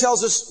through it, it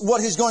tells us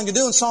what He's going to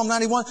do in Psalm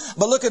 91.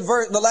 But look at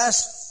the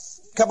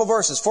last couple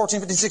verses,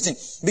 14, 15, 16.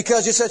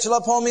 Because you set your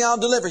love upon me, I'll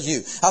deliver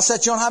you. I'll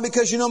set you on high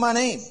because you know my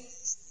name.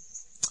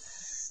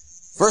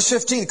 Verse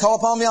 15, call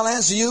upon me, I'll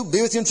answer you.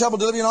 Be with you in trouble,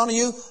 deliver you and honor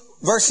you.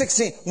 Verse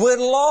 16, with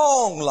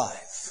long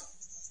life.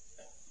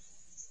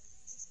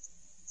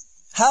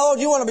 How old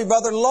do you want to be,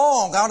 brother?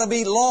 Long. I want to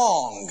be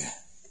long.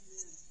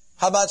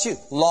 How about you?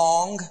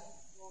 Long.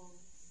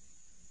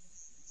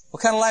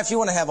 What kind of life do you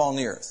want to have on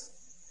the earth?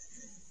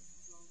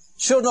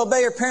 Children,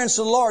 obey your parents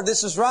to the Lord.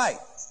 This is right.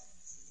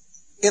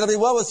 It'll be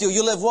well with you.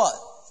 You live what?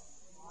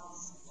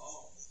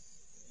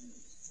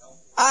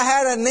 I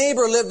had a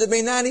neighbor lived to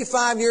be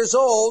 95 years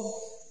old,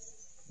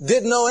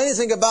 didn't know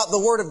anything about the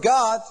Word of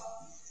God,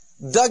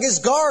 dug his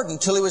garden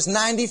till he was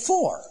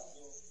 94.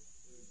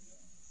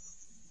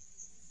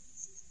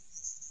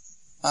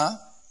 Huh?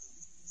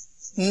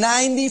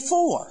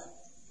 94.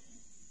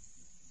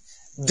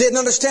 Didn't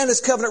understand his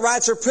covenant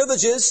rights or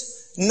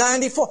privileges.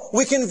 94.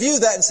 We can view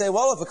that and say,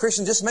 well, if a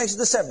Christian just makes it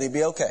to 70, he'd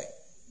be okay.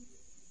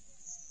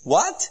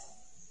 What?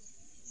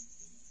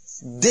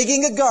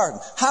 Digging a garden.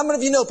 How many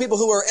of you know people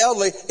who are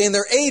elderly in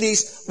their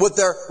 80s with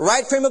their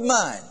right frame of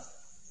mind?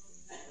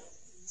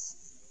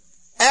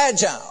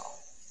 Agile.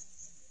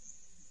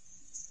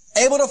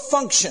 Able to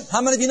function.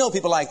 How many of you know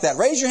people like that?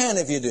 Raise your hand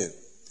if you do.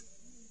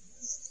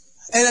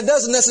 And it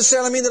doesn't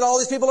necessarily mean that all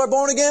these people are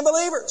born-again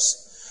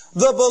believers.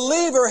 The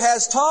believer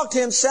has talked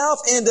himself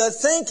into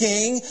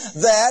thinking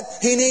that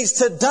he needs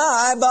to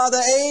die by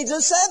the age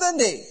of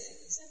 70.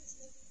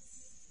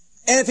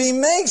 And if he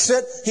makes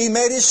it, he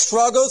made his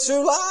struggle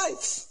through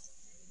life.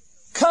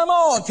 Come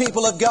on,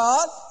 people of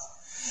God.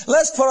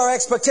 Let's put our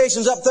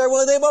expectations up there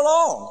where they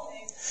belong.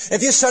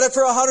 If you set it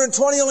for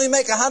 120, only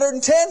make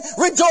 110,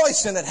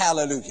 rejoice in it.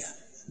 Hallelujah.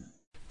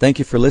 Thank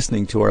you for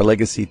listening to our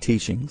legacy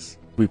teachings.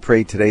 We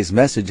pray today's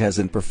message has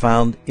a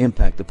profound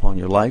impact upon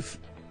your life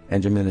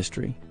and your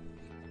ministry.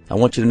 I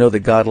want you to know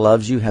that God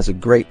loves you, has a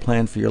great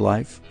plan for your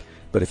life.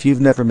 But if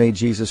you've never made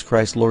Jesus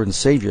Christ Lord and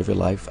Savior of your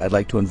life, I'd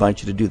like to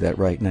invite you to do that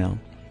right now.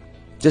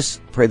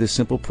 Just pray this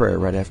simple prayer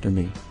right after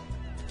me.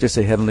 Just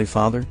say, Heavenly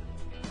Father,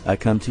 I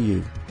come to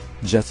you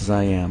just as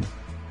I am,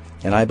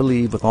 and I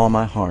believe with all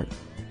my heart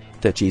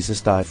that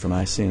Jesus died for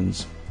my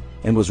sins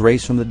and was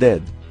raised from the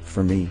dead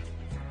for me.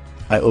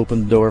 I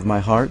open the door of my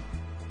heart.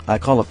 I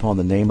call upon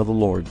the name of the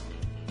Lord.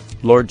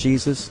 Lord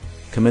Jesus,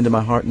 come into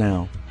my heart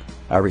now.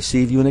 I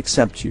receive you and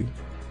accept you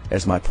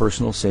as my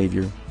personal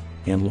Savior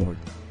and Lord.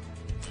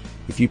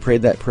 If you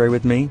prayed that prayer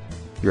with me,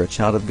 you're a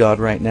child of God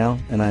right now,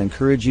 and I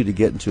encourage you to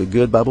get into a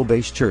good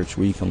Bible-based church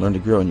where you can learn to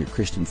grow in your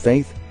Christian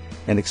faith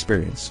and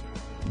experience.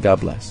 God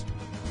bless.